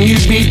me, then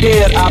you'd be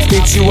dead. I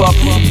picked you up,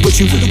 put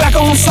you back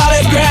on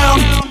solid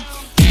ground.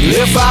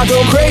 If I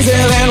go crazy,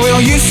 then will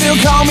you still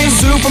call me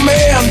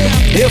Superman?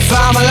 If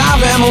I'm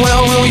alive, then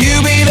well, will you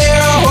be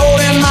there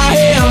holding my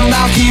hand?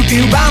 I'll keep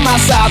you by my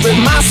side with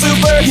my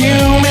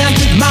superhuman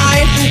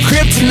might,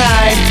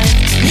 kryptonite.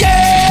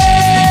 Yeah!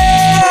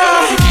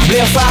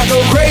 If I go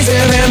crazy,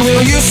 then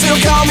will you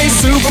still call me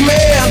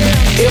Superman?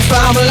 If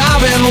I'm alive,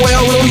 then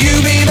well, will you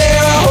be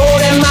there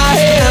holding my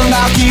hand?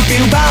 I'll keep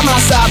you by my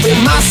side with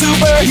my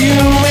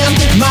superhuman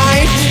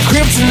might,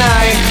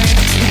 kryptonite.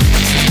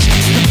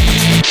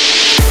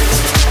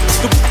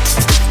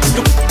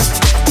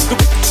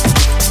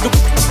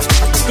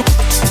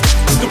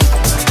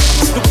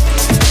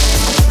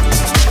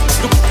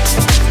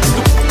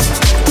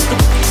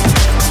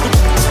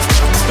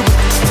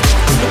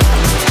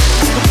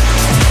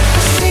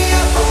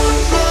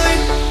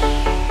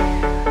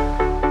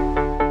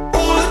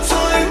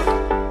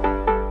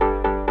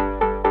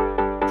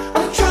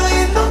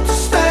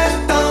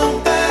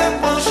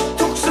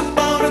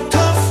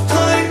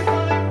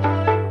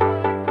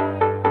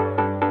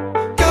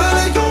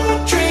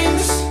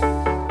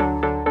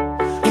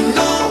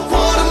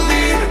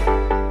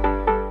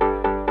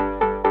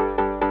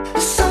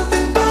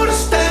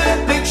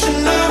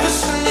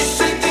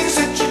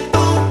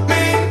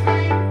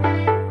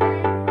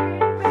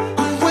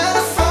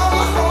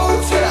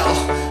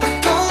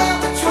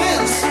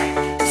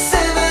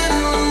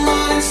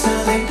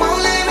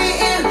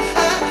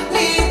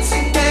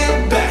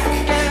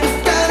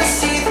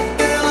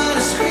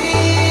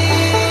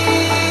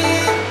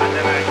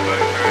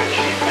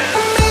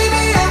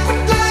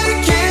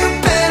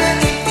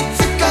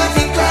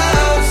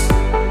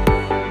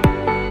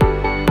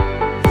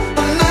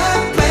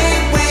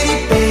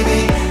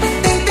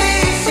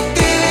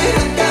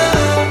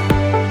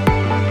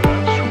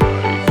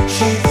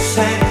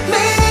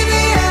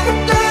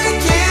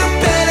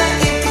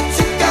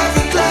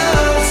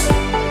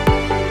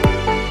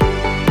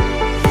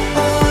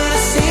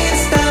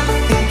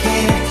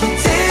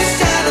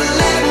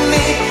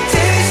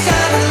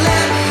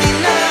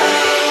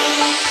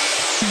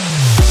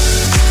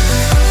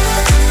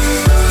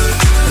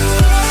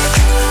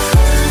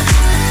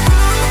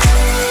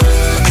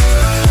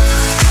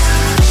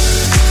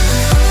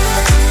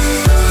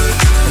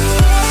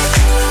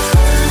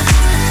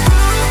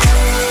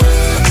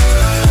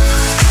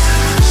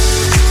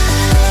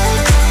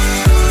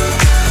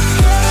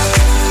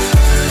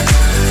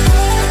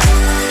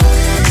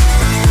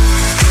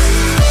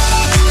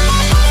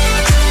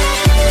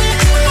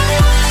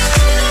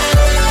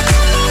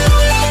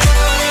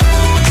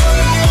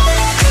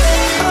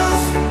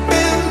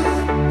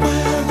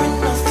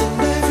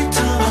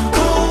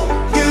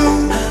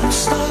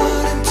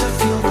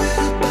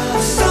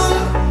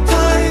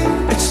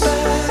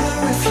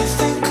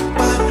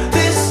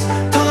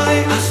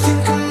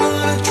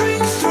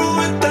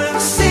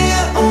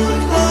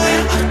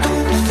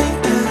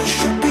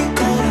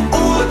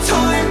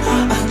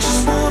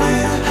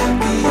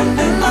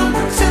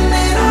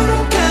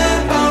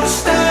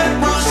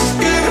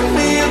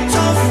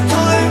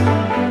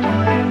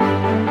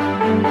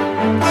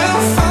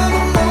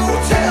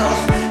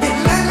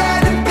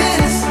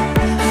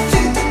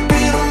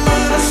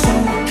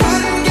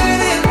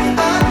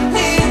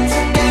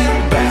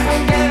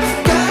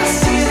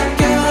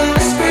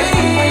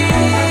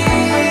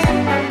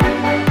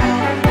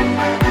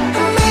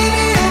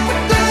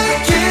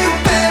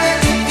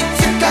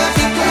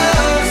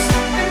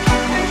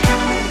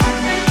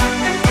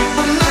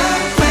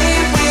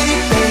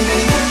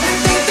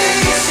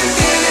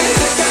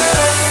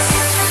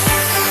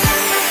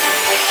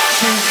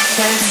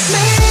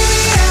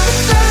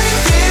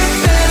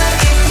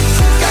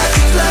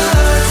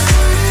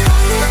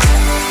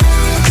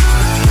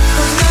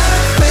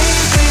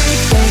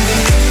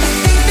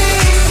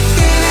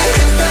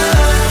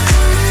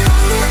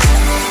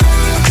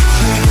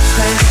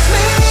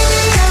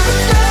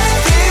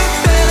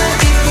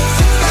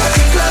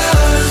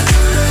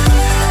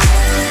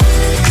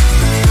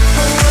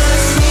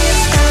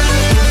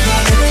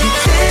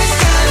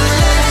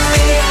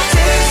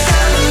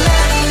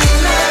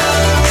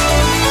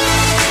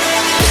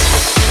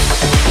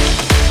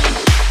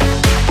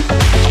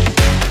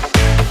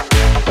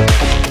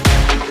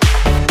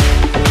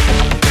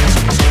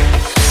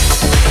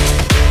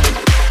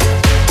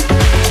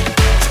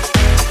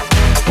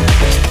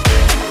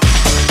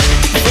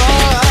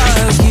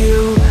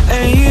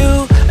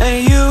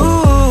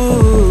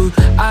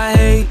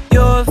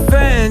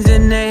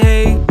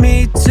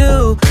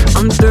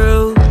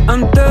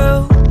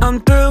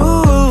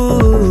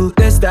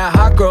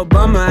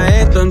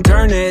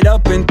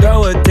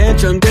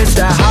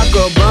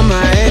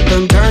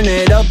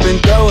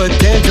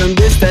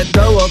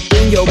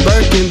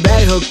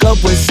 hook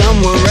up with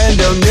someone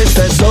random. This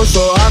that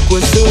social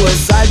awkward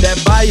suicide that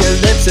by your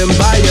lips and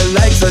by your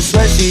legs. I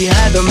swear she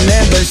had them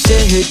there, but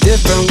shit hit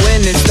different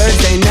when it's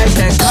Thursday night.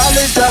 That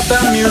college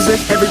dropout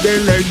music every day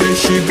like this.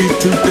 She be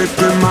too thick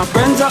and my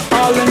friends are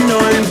all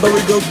annoying, but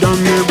we go dumb,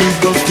 yeah, we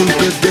go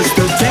stupid. This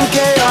the 10K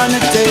on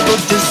the table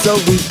just so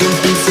we can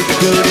be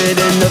secluded.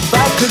 And the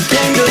vodka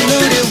came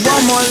diluted.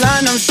 One more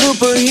line, I'm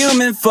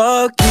superhuman.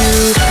 Fuck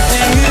you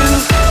and you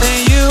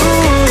and you.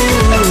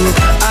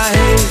 I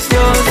hate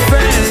your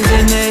friends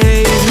and they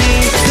hate me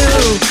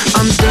too.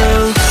 I'm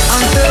through,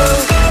 I'm through,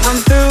 I'm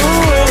through.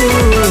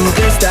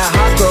 This that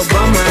hot girl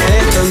by my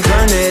anthem.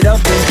 Turn it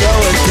up and throw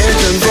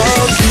attention.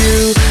 Fuck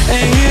you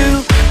and you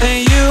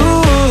and you.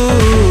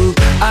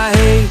 I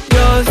hate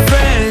your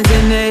friends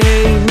and they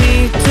hate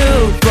me too.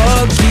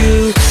 Fuck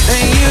you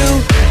and you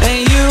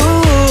and you.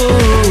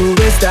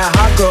 This that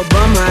hot girl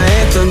by my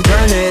anthem.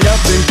 Turn it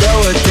up and throw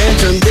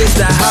attention. This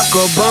that hot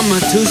girl by my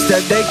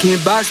two-step. They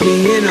can't box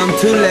me in, I'm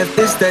too left.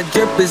 This that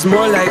drip is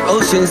more like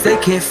oceans. They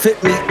can't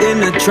fit me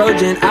in a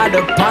Trojan. Out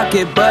of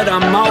pocket, but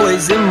I'm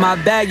always in my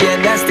bag.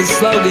 Yeah, that's the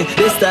slogan.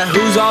 This that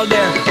who's all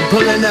there. I'm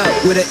pulling up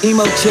with an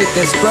emo chick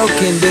that's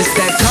broken. This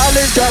that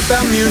college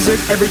dropout music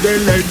every day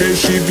like this.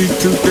 She be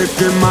too thick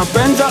and my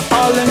friends are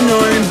all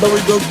annoying, but we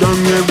go dumb,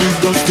 yeah, we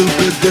go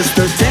stupid. This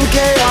the 10K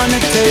on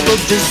the table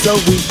just so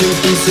we can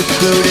be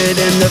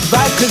secluded. And the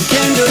vodka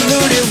came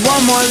diluted.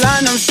 One more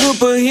line, I'm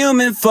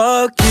superhuman.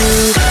 Fuck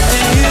you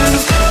and you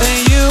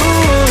and you.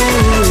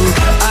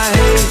 I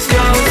hate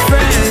your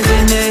friends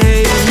and they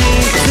hate me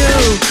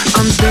too.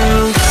 I'm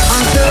through,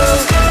 I'm through,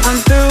 I'm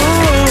through.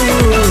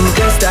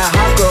 Guess that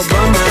hot girl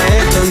by my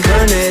anthem.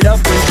 Turn it up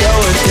and throw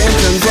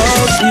attention.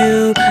 Fuck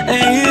you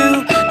and you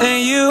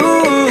and you.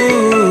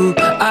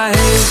 I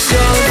hate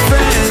your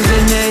friends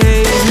and they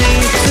hate me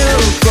too.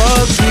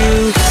 Fuck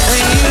you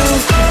and you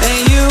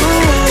and you.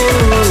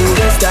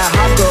 Guess that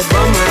hot girl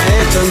by my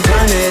anthem.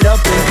 Turn it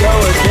up and throw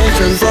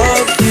attention.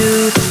 Fuck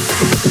you.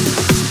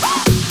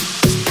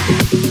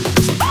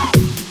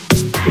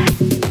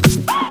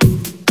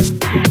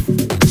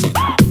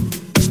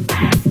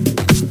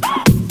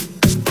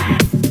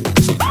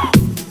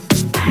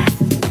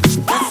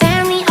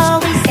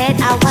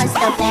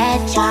 A bad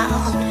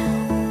child,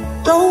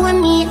 throwing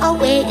me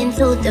away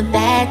into the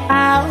bad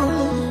house.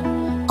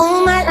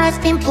 All my life's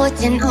been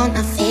putting on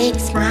a fake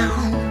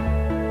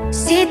smile.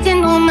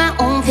 Sitting on my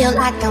own, feel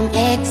like I'm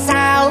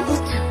exiled.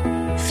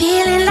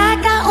 Feeling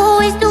like I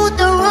always do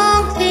the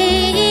wrong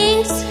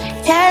things.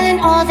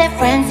 Telling all their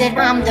friends that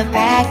I'm the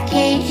bad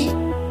kid.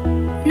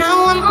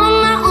 Now I'm on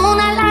my own,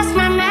 I lost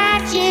my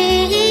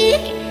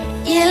magic.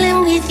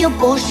 Dealing with your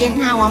bullshit,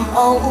 now I'm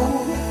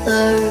over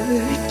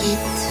it.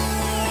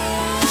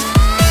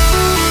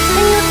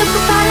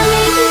 Follow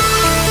me,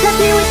 left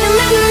me with the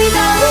memories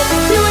of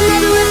you and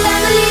never with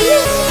family.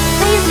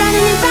 Now you're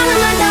standing in front of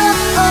my door,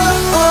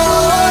 oh,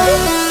 oh.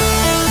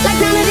 Like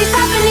none of this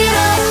happened at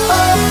all,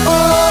 oh,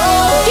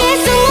 oh.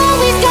 Guess I'm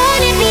always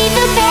gonna be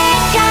the bad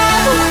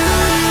child.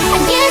 I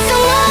guess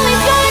I'm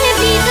always gonna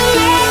be the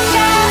mad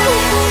child.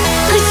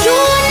 'Cause you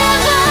will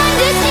never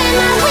understand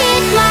my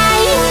weird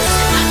mind,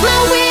 my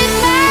weird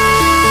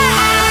mind.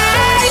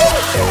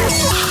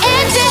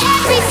 And to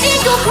every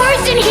single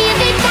person here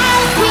that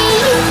doubts me,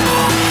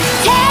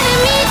 telling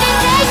me that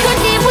they could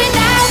live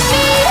without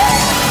me,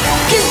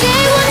 'cause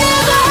they will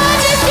never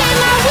understand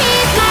my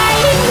weird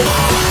mind,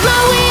 my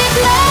weird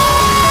mind.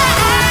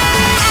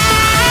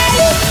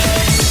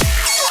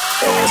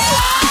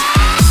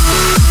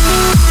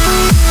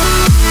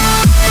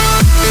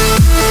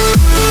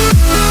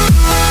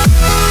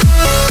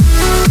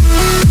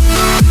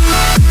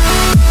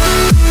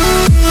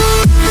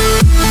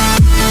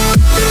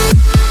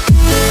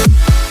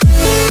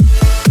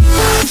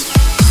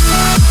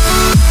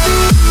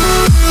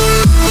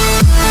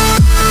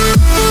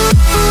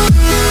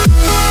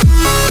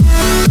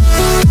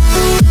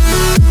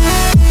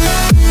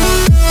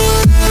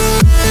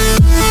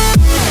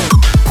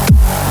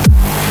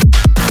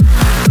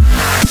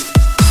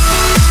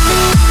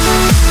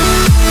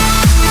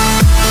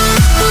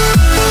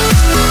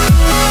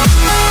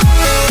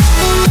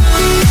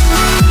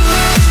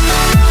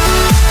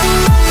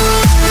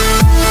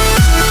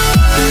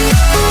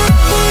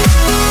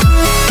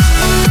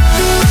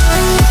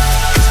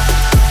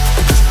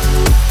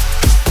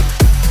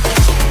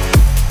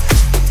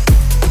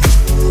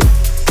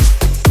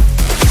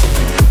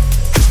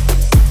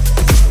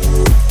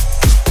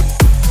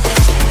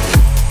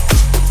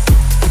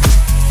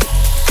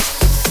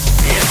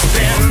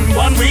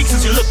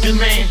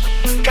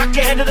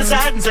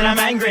 And I'm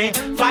angry.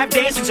 5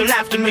 days since you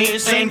laughed at me,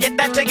 saying get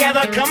that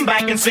together, come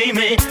back and see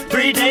me.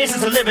 3 days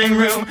since the living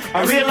room,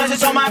 I realize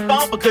it's all my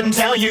fault, but couldn't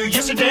tell you.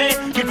 Yesterday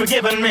you'd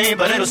forgiven me,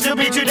 but it'll still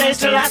be 2 days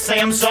till I say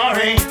I'm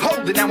sorry.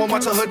 Hold it now, I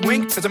want to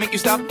hoodwink. Does it make you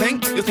stop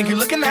think? You'll think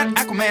you're looking at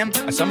Aquaman.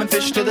 I summon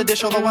fish to the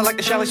dish, although I like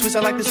the chalet Swiss, I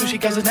like the sushi,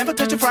 cause it's never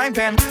touched a frying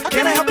pan.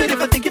 Can't I help it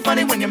if I think you're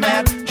funny when you're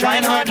mad?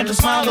 Trying hard not to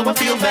smile, though I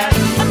feel bad.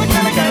 I'm the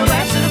kind of guy who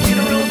laughs at a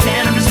funeral.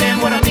 Can't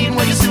understand what I mean,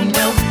 well you soon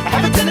will. I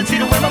have a tendency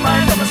to wear my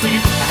mind on my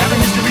sleeve. I have a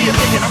history of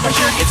thinking on my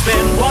shirt. It's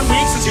been 1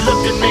 week since you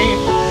looked at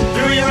me.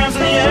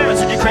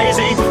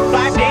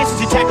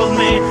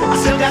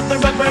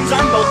 hands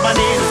on both my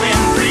knees. It's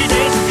been 3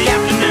 days since the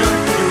afternoon.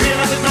 You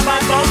realize it's not my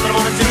fault, but I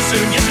wanted too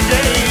soon.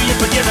 Yesterday you've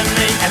forgiven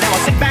me, and now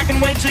I'll sit back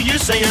and wait till you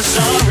say you're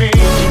sorry.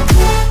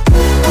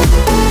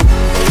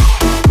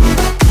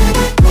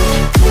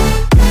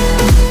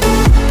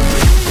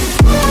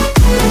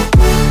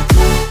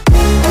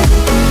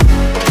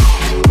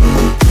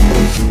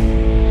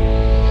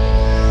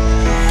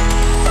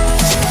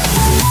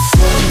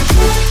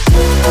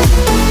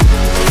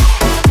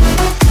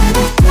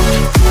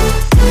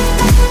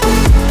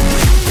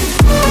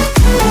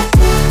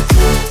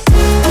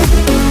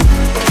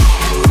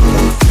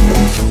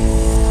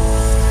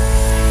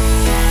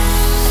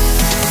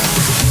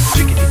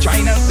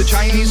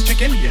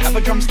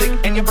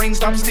 Drumstick and your brain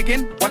stops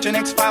sticking. Watching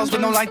X-Files with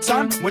no lights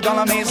on, with all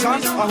our maze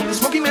on. Oh, the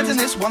smoking man's in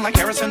this one like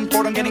Harrison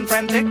Ford. I'm getting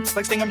frantic,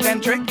 like Sting I'm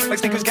tantric, like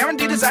Snickers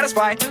guaranteed to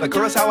satisfy. Like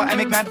Kurosawa, I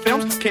make mad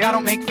films. Okay, I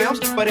don't make films,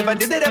 but if I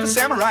did, they'd have a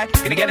samurai.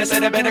 Gonna get a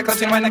set of better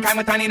clips and ride the kind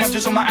with tiny enough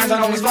just so my eyes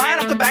aren't always flying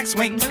off the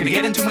backswing. Gonna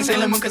get into my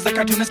Sailor Moon cause the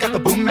cartoonist got the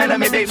boom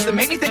anime babes that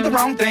make me think the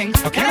wrong thing.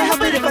 How can I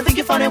help it if I think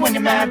you're funny when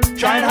you're mad?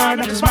 Trying hard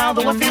not to smile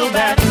though I feel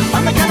bad.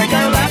 I'm the kind of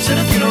guy who laughs at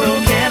a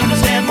funeral. Can't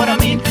understand what I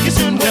mean, you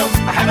soon will.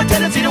 I have a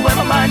tendency to wear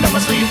my mind on my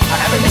sleeve. I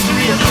have a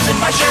history of losing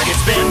my shirt.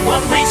 It's been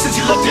 1 week since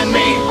you looked at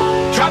me,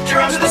 dropped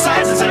your arms to the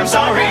sides and said I'm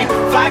sorry.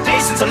 5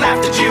 days since I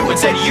laughed at you and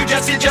said you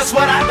just did just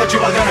what I thought you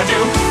were gonna do.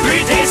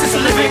 3 days since the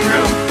living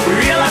room, we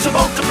realized we're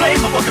both to blame,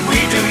 but what could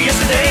we do?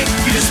 Yesterday,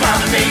 you just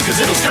smiled at me, cause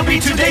it'll still be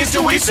 2 days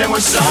till we say we're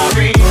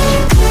sorry.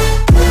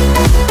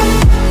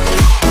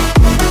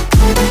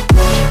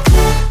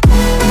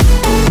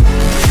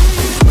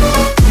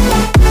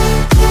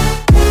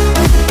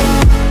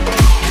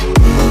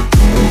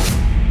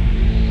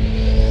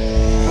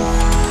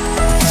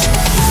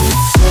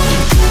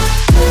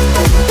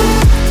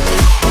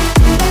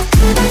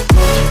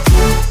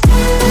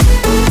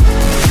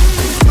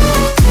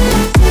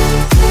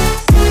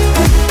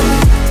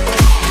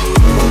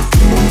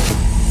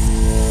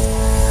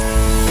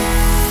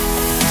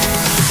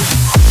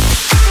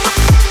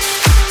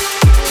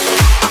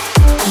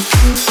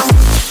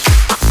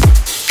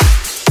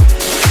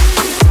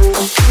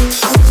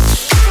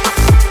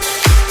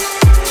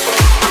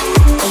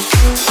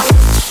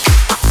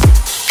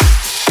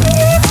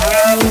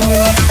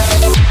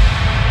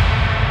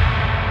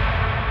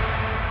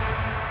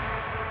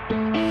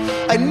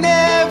 I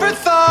never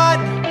thought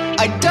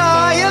I'd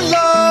die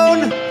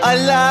alone. I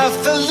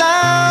laughed the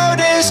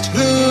loudest,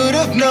 who'd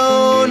have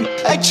known?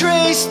 I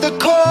traced the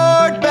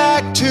cord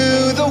back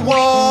to the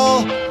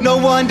wall. No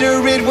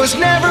wonder it was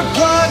never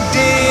plugged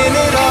in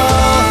at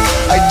all.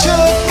 I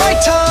took my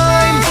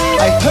time,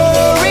 I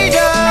hurried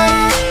up.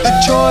 The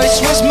choice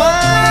was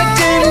mine, I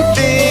didn't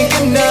think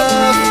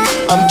enough.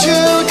 I'm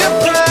too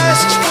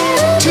depressed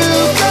to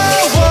go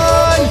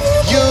on.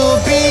 You'll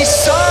be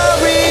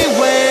sorry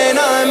when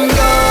I'm gone.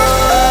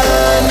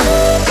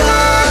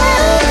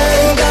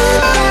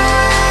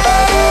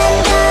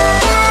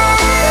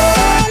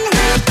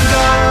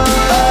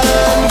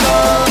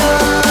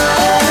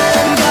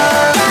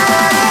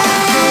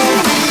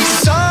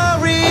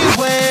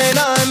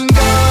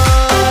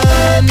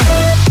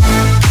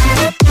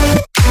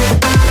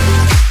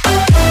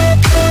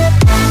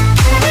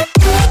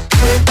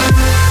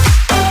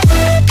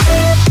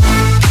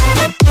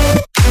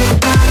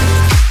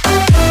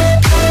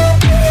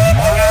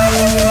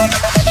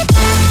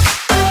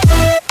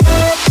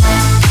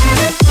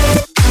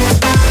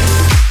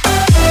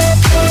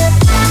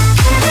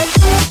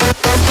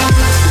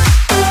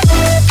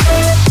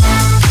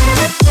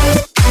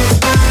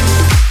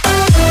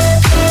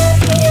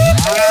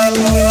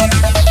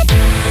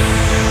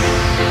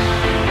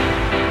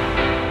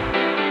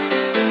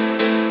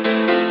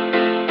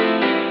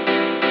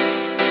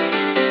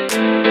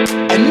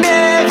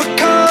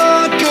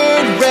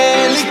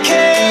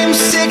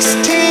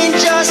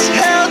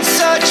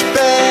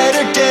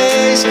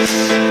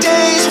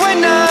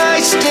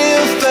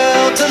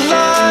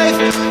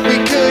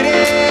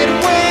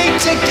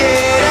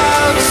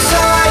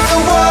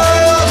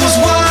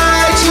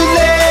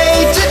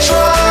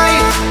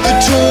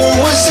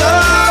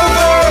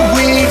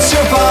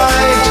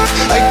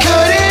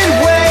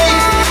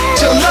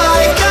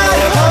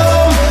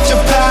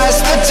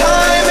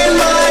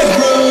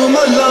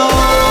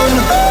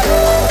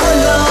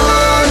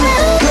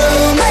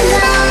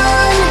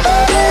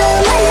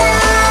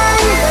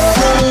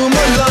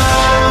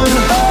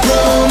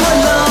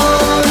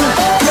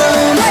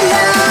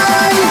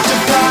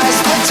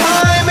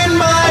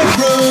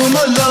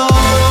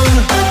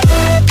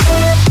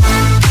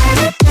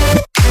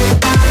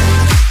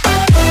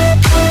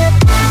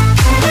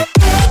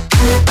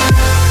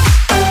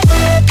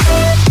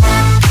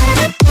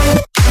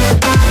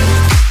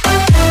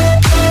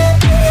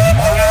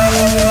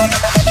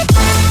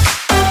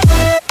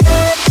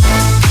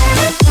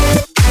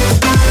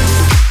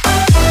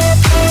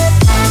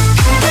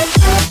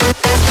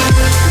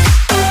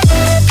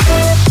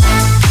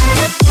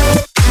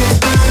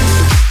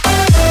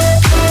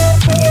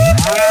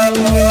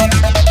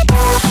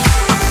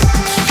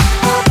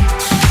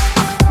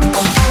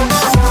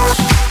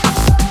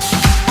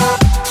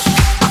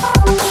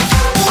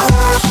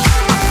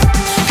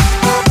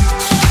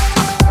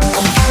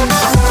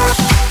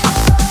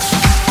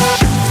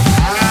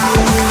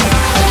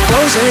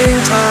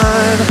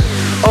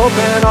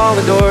 all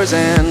the doors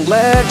and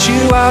let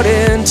you out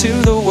into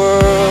the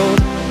world.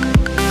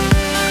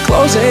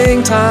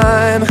 Closing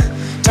time,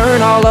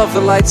 turn all of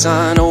the lights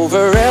on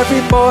over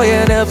every boy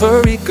and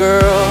every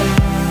girl.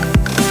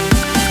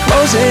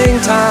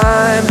 Closing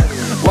time,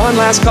 one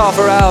last call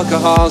for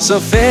alcohol, so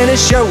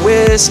finish your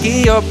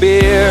whiskey or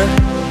beer.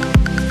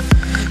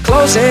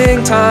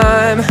 Closing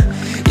time,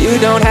 you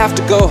don't have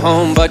to go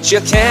home, but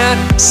you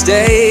can't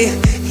stay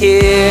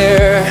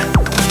here.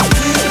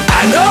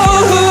 I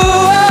know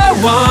who I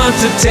want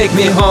to take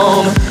me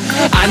home.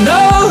 I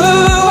know who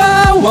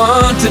I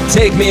want to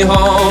take me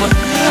home.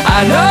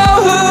 I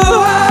know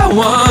who I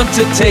want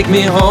to take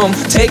me home.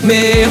 Take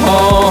me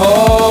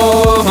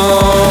home.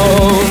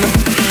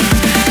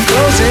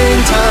 Closing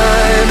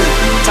time,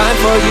 time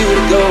for you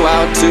to go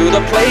out to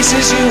the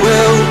places you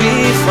will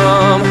be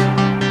from.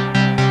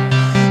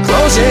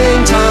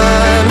 Closing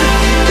time,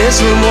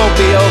 this room won't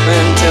be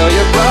open till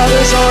your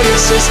brothers or your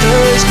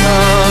sisters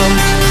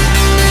come.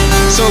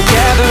 So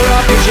gather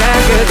up your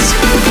jackets